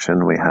of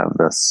tension, we have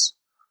this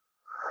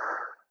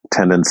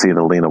tendency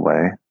to lean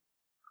away.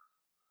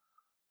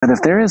 And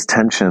if there is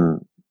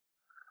tension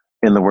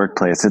in the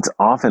workplace, it's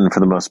often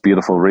for the most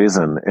beautiful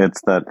reason.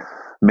 It's that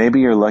maybe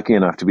you're lucky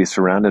enough to be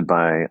surrounded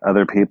by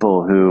other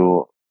people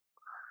who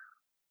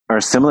are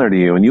similar to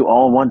you and you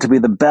all want to be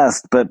the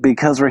best, but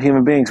because we're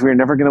human beings, we're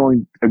never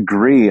going to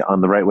agree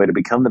on the right way to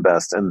become the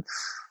best. And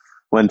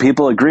when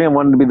people agree on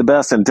wanting to be the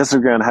best and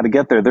disagree on how to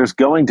get there, there's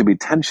going to be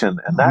tension,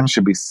 and that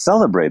should be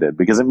celebrated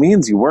because it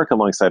means you work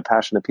alongside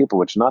passionate people,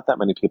 which not that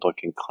many people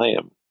can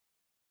claim.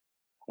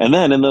 And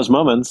then in those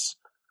moments,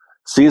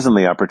 season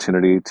the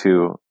opportunity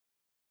to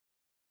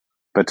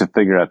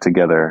figure out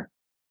together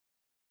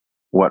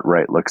what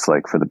right looks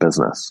like for the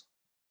business.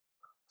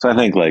 So I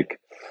think like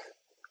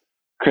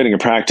creating a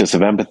practice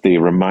of empathy,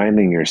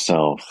 reminding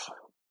yourself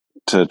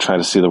to try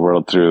to see the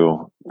world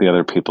through the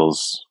other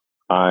people's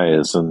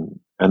eyes, and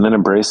then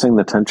embracing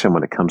the tension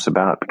when it comes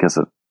about, because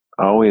it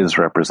always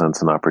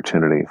represents an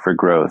opportunity for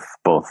growth,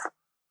 both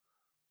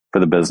for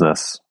the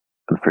business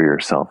and for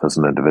yourself as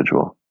an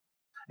individual.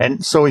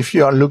 And so if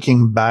you are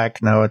looking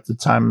back now at the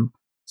time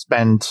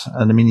spent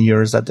and the many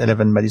years at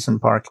 11 Madison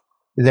Park,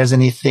 is there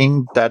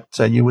anything that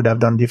you would have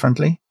done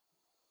differently?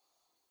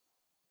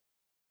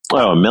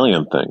 Oh, a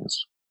million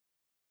things.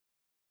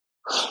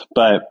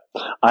 But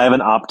I have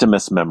an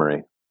optimist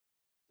memory.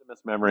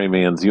 Optimist memory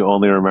means you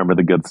only remember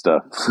the good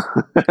stuff.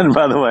 And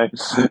by the way,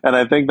 and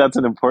I think that's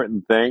an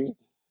important thing.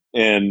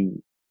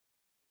 And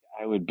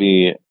I would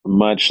be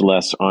much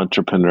less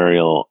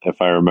entrepreneurial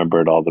if I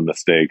remembered all the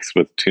mistakes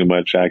with too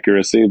much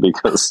accuracy,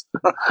 because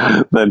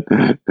then,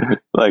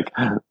 like,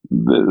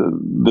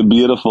 the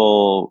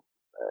beautiful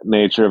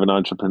nature of an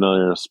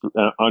entrepreneurial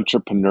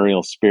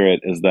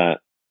spirit is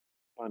that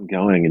you keep on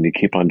going and you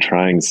keep on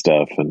trying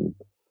stuff, and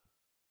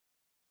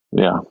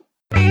yeah.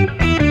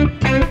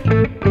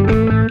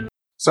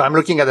 So I'm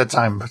looking at the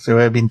time. So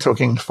we've been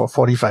talking for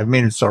 45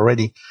 minutes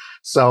already.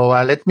 So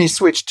let me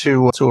switch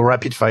to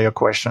rapid fire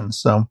questions.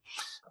 So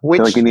I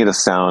feel like you need a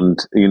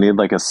sound. You need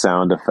like a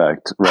sound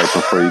effect right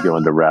before you go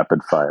into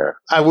rapid fire.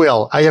 I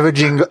will. I have a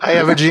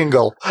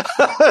jingle.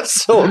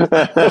 So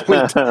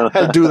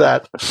I'll do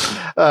that.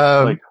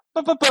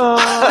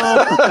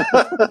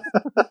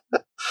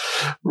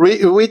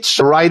 Which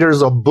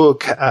writers or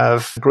book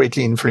have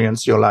greatly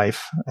influenced your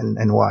life,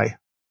 and why?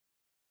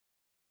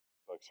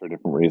 Books for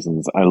different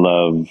reasons. I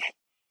love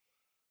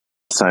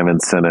Simon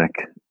Sinek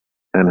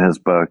and his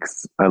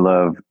books. I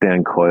love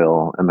Dan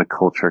Coyle and The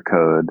Culture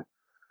Code.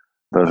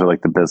 Those are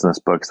like the business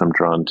books I'm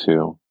drawn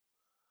to.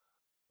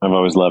 I've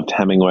always loved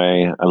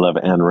Hemingway. I love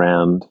Ayn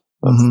Rand.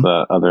 That's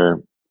the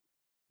other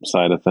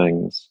side of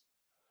things.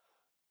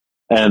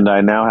 And I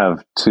now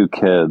have 2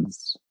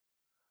 kids.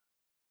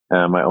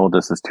 And my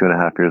oldest is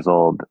 2.5 years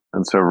old.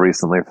 And so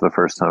recently, for the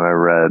first time, I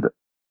read,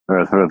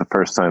 or for the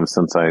first time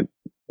since I,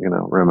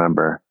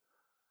 remember,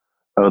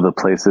 Oh, the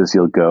Places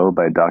You'll Go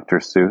by Dr.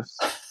 Seuss.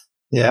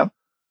 Yeah.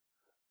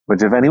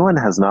 Which, if anyone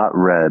has not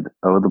read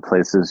Oh, the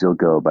Places You'll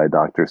Go by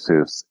Dr.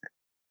 Seuss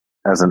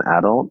as an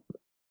adult,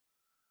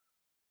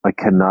 I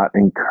cannot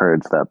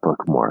encourage that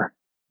book more.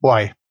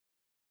 Why?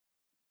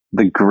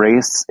 The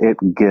grace it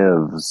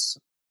gives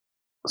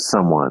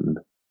someone.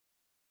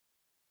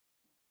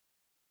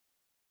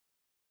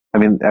 I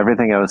mean,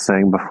 everything I was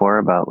saying before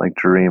about like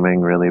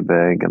dreaming really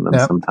big and then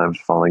sometimes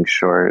falling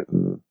short,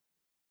 and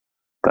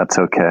that's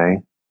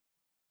okay.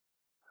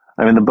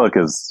 I mean, the book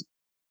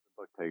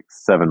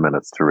takes 7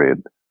 minutes to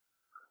read.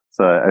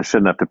 So I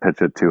shouldn't have to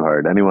pitch it too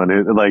hard. Anyone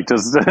who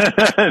just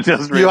read.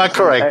 You are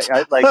correct.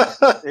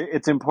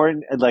 It's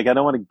important. Like, I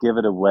don't want to give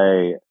it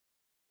away.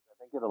 I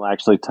think it'll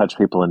actually touch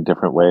people in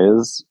different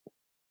ways.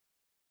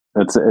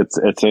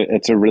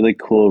 It's a really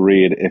cool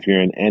read if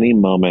you're in any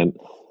moment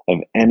of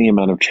any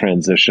amount of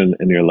transition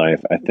in your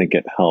life. I think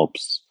it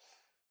helps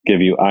give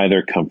you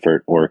either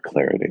comfort or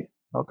clarity.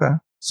 Okay.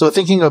 So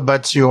thinking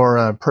about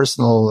your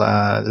personal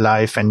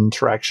life and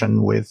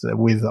interaction with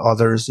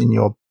others in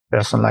your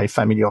personal life,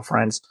 family or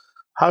friends,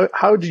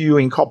 how do you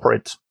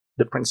incorporate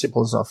the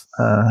principles of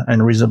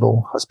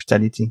unreasonable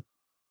hospitality?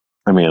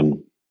 I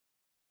mean,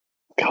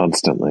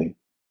 constantly.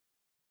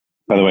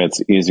 By the way,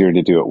 it's easier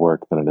to do at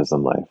work than it is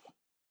in life.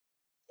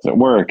 At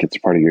work, it's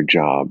part of your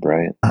job,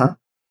 right?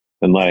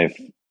 In life,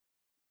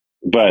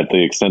 but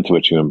the extent to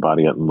which you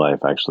embody it in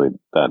life, actually,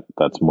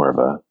 that's more of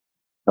a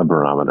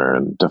barometer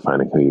in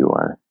defining who you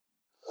are.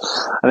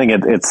 I think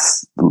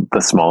it's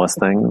the smallest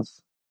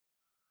things.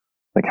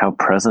 Like, how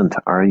present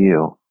are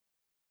you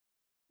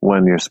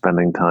when you're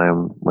spending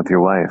time with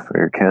your wife or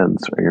your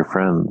kids or your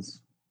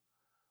friends?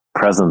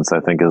 presence, I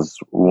think, is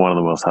one of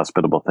the most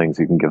hospitable things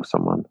you can give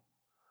someone.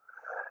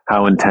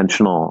 How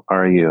intentional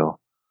are you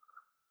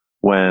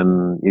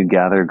when you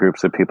gather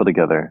groups of people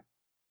together?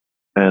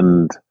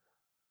 And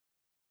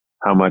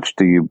how much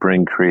do you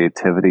bring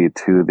creativity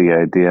to the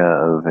idea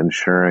of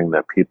ensuring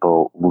that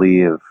people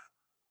leave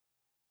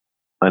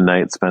a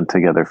night spent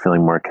together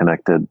feeling more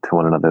connected to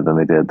one another than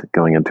they did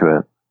going into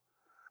it?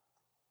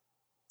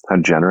 How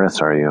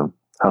generous are you?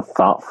 How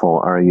thoughtful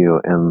are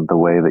you in the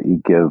way that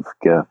you give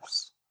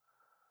gifts?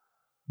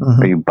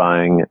 Mm-hmm. Are you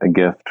buying a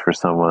gift for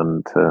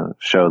someone to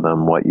show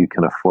them what you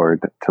can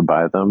afford to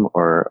buy them?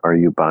 Or are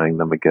you buying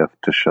them a gift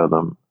to show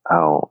them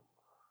how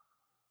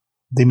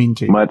they mean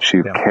to you. Much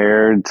you've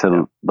cared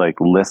to like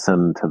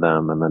listen to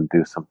them and then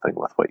do something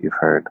with what you've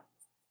heard?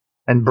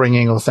 And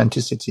bringing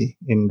authenticity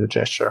in the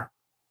gesture,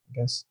 I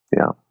guess.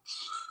 Yeah.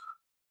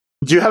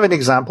 Do you have an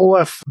example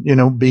of,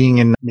 being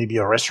in maybe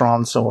a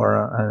restaurant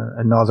or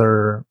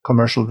another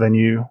commercial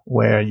venue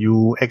where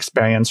you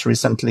experienced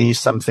recently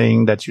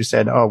something that you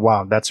said, oh,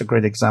 wow, that's a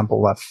great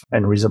example of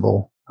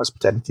unreasonable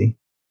hospitality?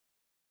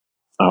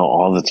 Oh,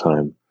 all the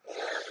time.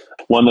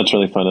 One that's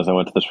really fun is I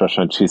went to this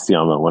restaurant,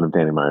 Chisiyama, one of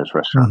Danny Meyer's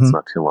restaurants,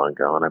 not too long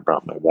ago. And I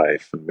brought my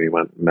wife and we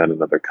went and met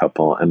another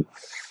couple. And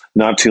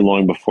not too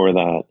long before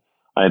that,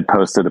 I had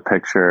posted a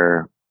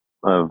picture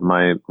of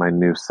my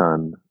new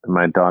son.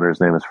 My daughter's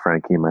name is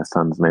Frankie. My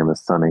son's name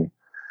is Sonny.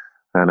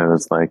 And it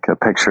was like a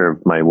picture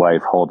of my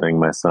wife holding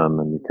my son,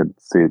 and you could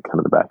see kind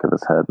of the back of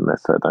his head. And I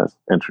said, I was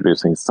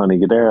introducing Sonny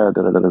Guidara,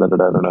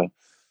 da-da-da-da-da-da-da.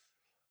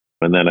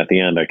 And then at the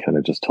end, I kind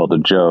of just told a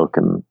joke,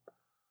 and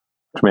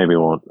which maybe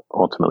won't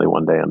ultimately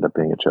one day end up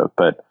being a joke,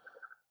 but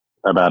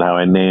about how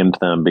I named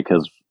them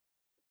because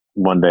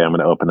one day I'm going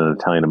to open an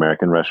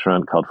Italian-American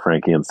restaurant called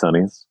Frankie and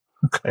Sonny's.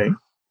 Okay.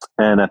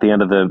 And at the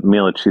end of the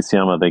meal at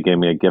Chisiyama, they gave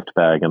me a gift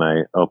bag, and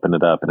I opened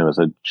it up, and it was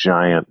a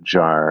giant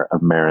jar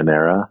of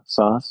marinara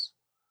sauce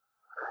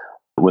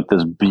with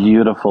this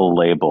beautiful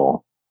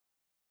label.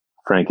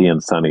 Frankie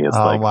and Sonny is They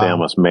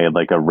almost made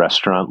like a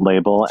restaurant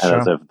label,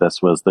 and as if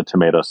this was the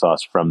tomato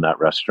sauce from that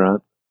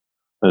restaurant.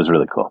 It was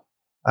really cool.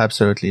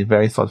 Absolutely.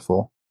 Very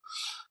thoughtful.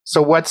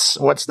 So what's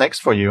next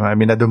for you? I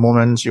mean, at the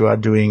moment you are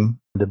doing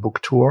the book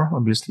tour,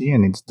 obviously,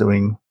 and it's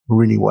doing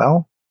really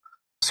well.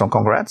 So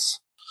congrats.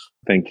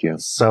 Thank you.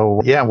 So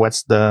yeah,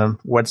 what's the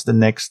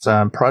next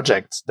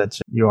project that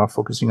you are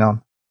focusing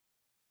on?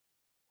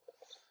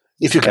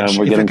 If you can,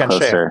 we're getting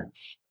closer. Share.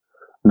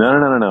 No.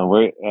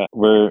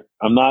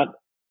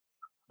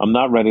 I'm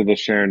not ready to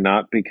share,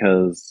 not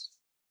because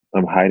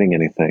I'm hiding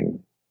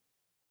anything,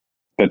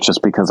 but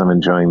just because I'm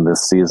enjoying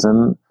this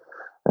season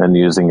and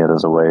using it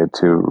as a way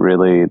to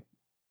really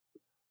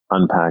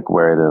unpack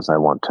where it is I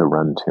want to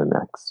run to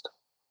next.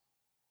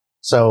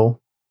 So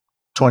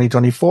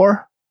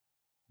 2024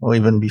 or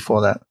even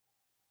before that?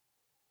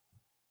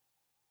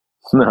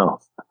 No.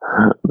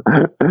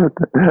 I'm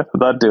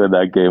not doing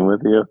that game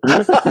with you.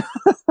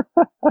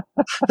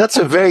 That's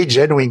a very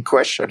genuine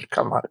question.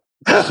 Come on.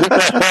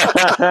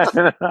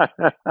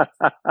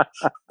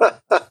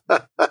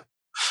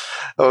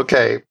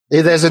 Okay.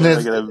 If there's an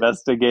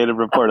investigative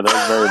reporter, that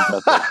was very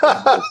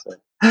impressive.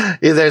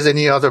 If there's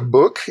any other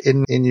book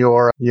in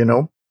your,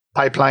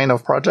 pipeline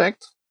of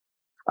project?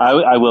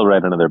 I will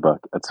write another book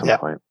at some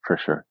point, for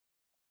sure.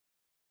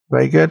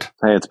 Very good.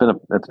 Hey, it's been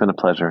a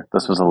pleasure.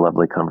 This was a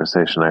lovely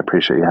conversation. I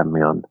appreciate you having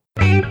me on.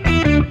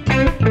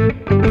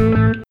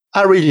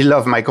 I really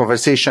love my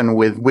conversation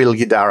with Will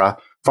Guidara,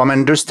 from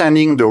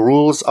understanding the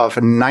rules of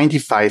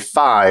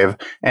 95.5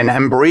 and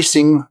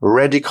embracing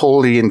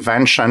radical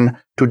reinvention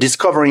to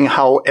discovering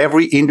how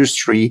every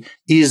industry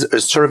is a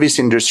service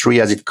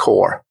industry at its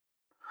core.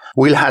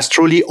 Will has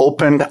truly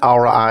opened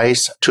our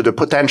eyes to the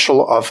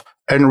potential of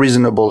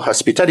unreasonable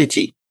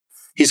hospitality.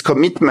 His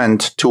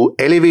commitment to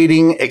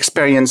elevating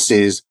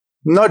experiences,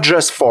 not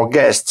just for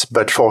guests,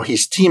 but for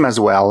his team as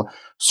well,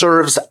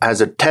 serves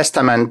as a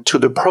testament to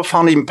the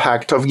profound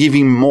impact of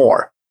giving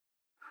more.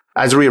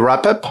 As we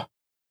wrap up,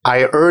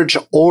 I urge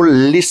all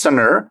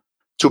listeners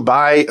to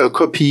buy a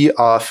copy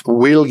of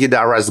Will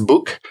Guidara's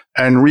book,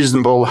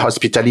 Unreasonable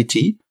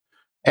Hospitality,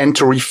 and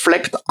to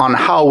reflect on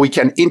how we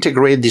can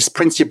integrate these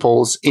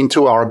principles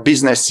into our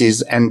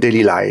businesses and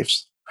daily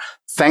lives.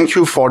 Thank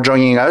you for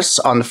joining us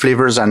on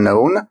Flavors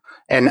Unknown.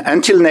 And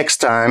until next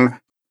time,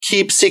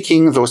 keep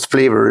seeking those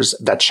flavors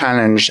that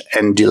challenge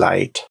and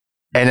delight.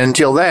 And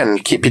until then,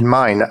 keep in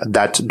mind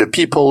that the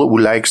people who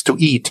likes to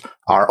eat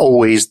are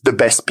always the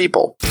best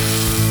people.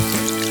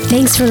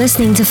 Thanks for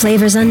listening to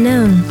Flavors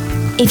Unknown.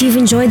 If you've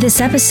enjoyed this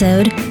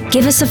episode,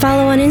 give us a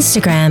follow on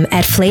Instagram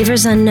at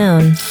Flavors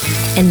Unknown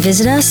and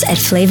visit us at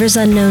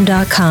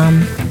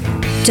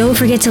flavorsunknown.com. Don't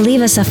forget to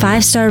leave us a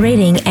 5-star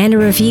rating and a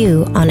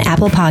review on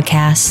Apple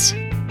Podcasts.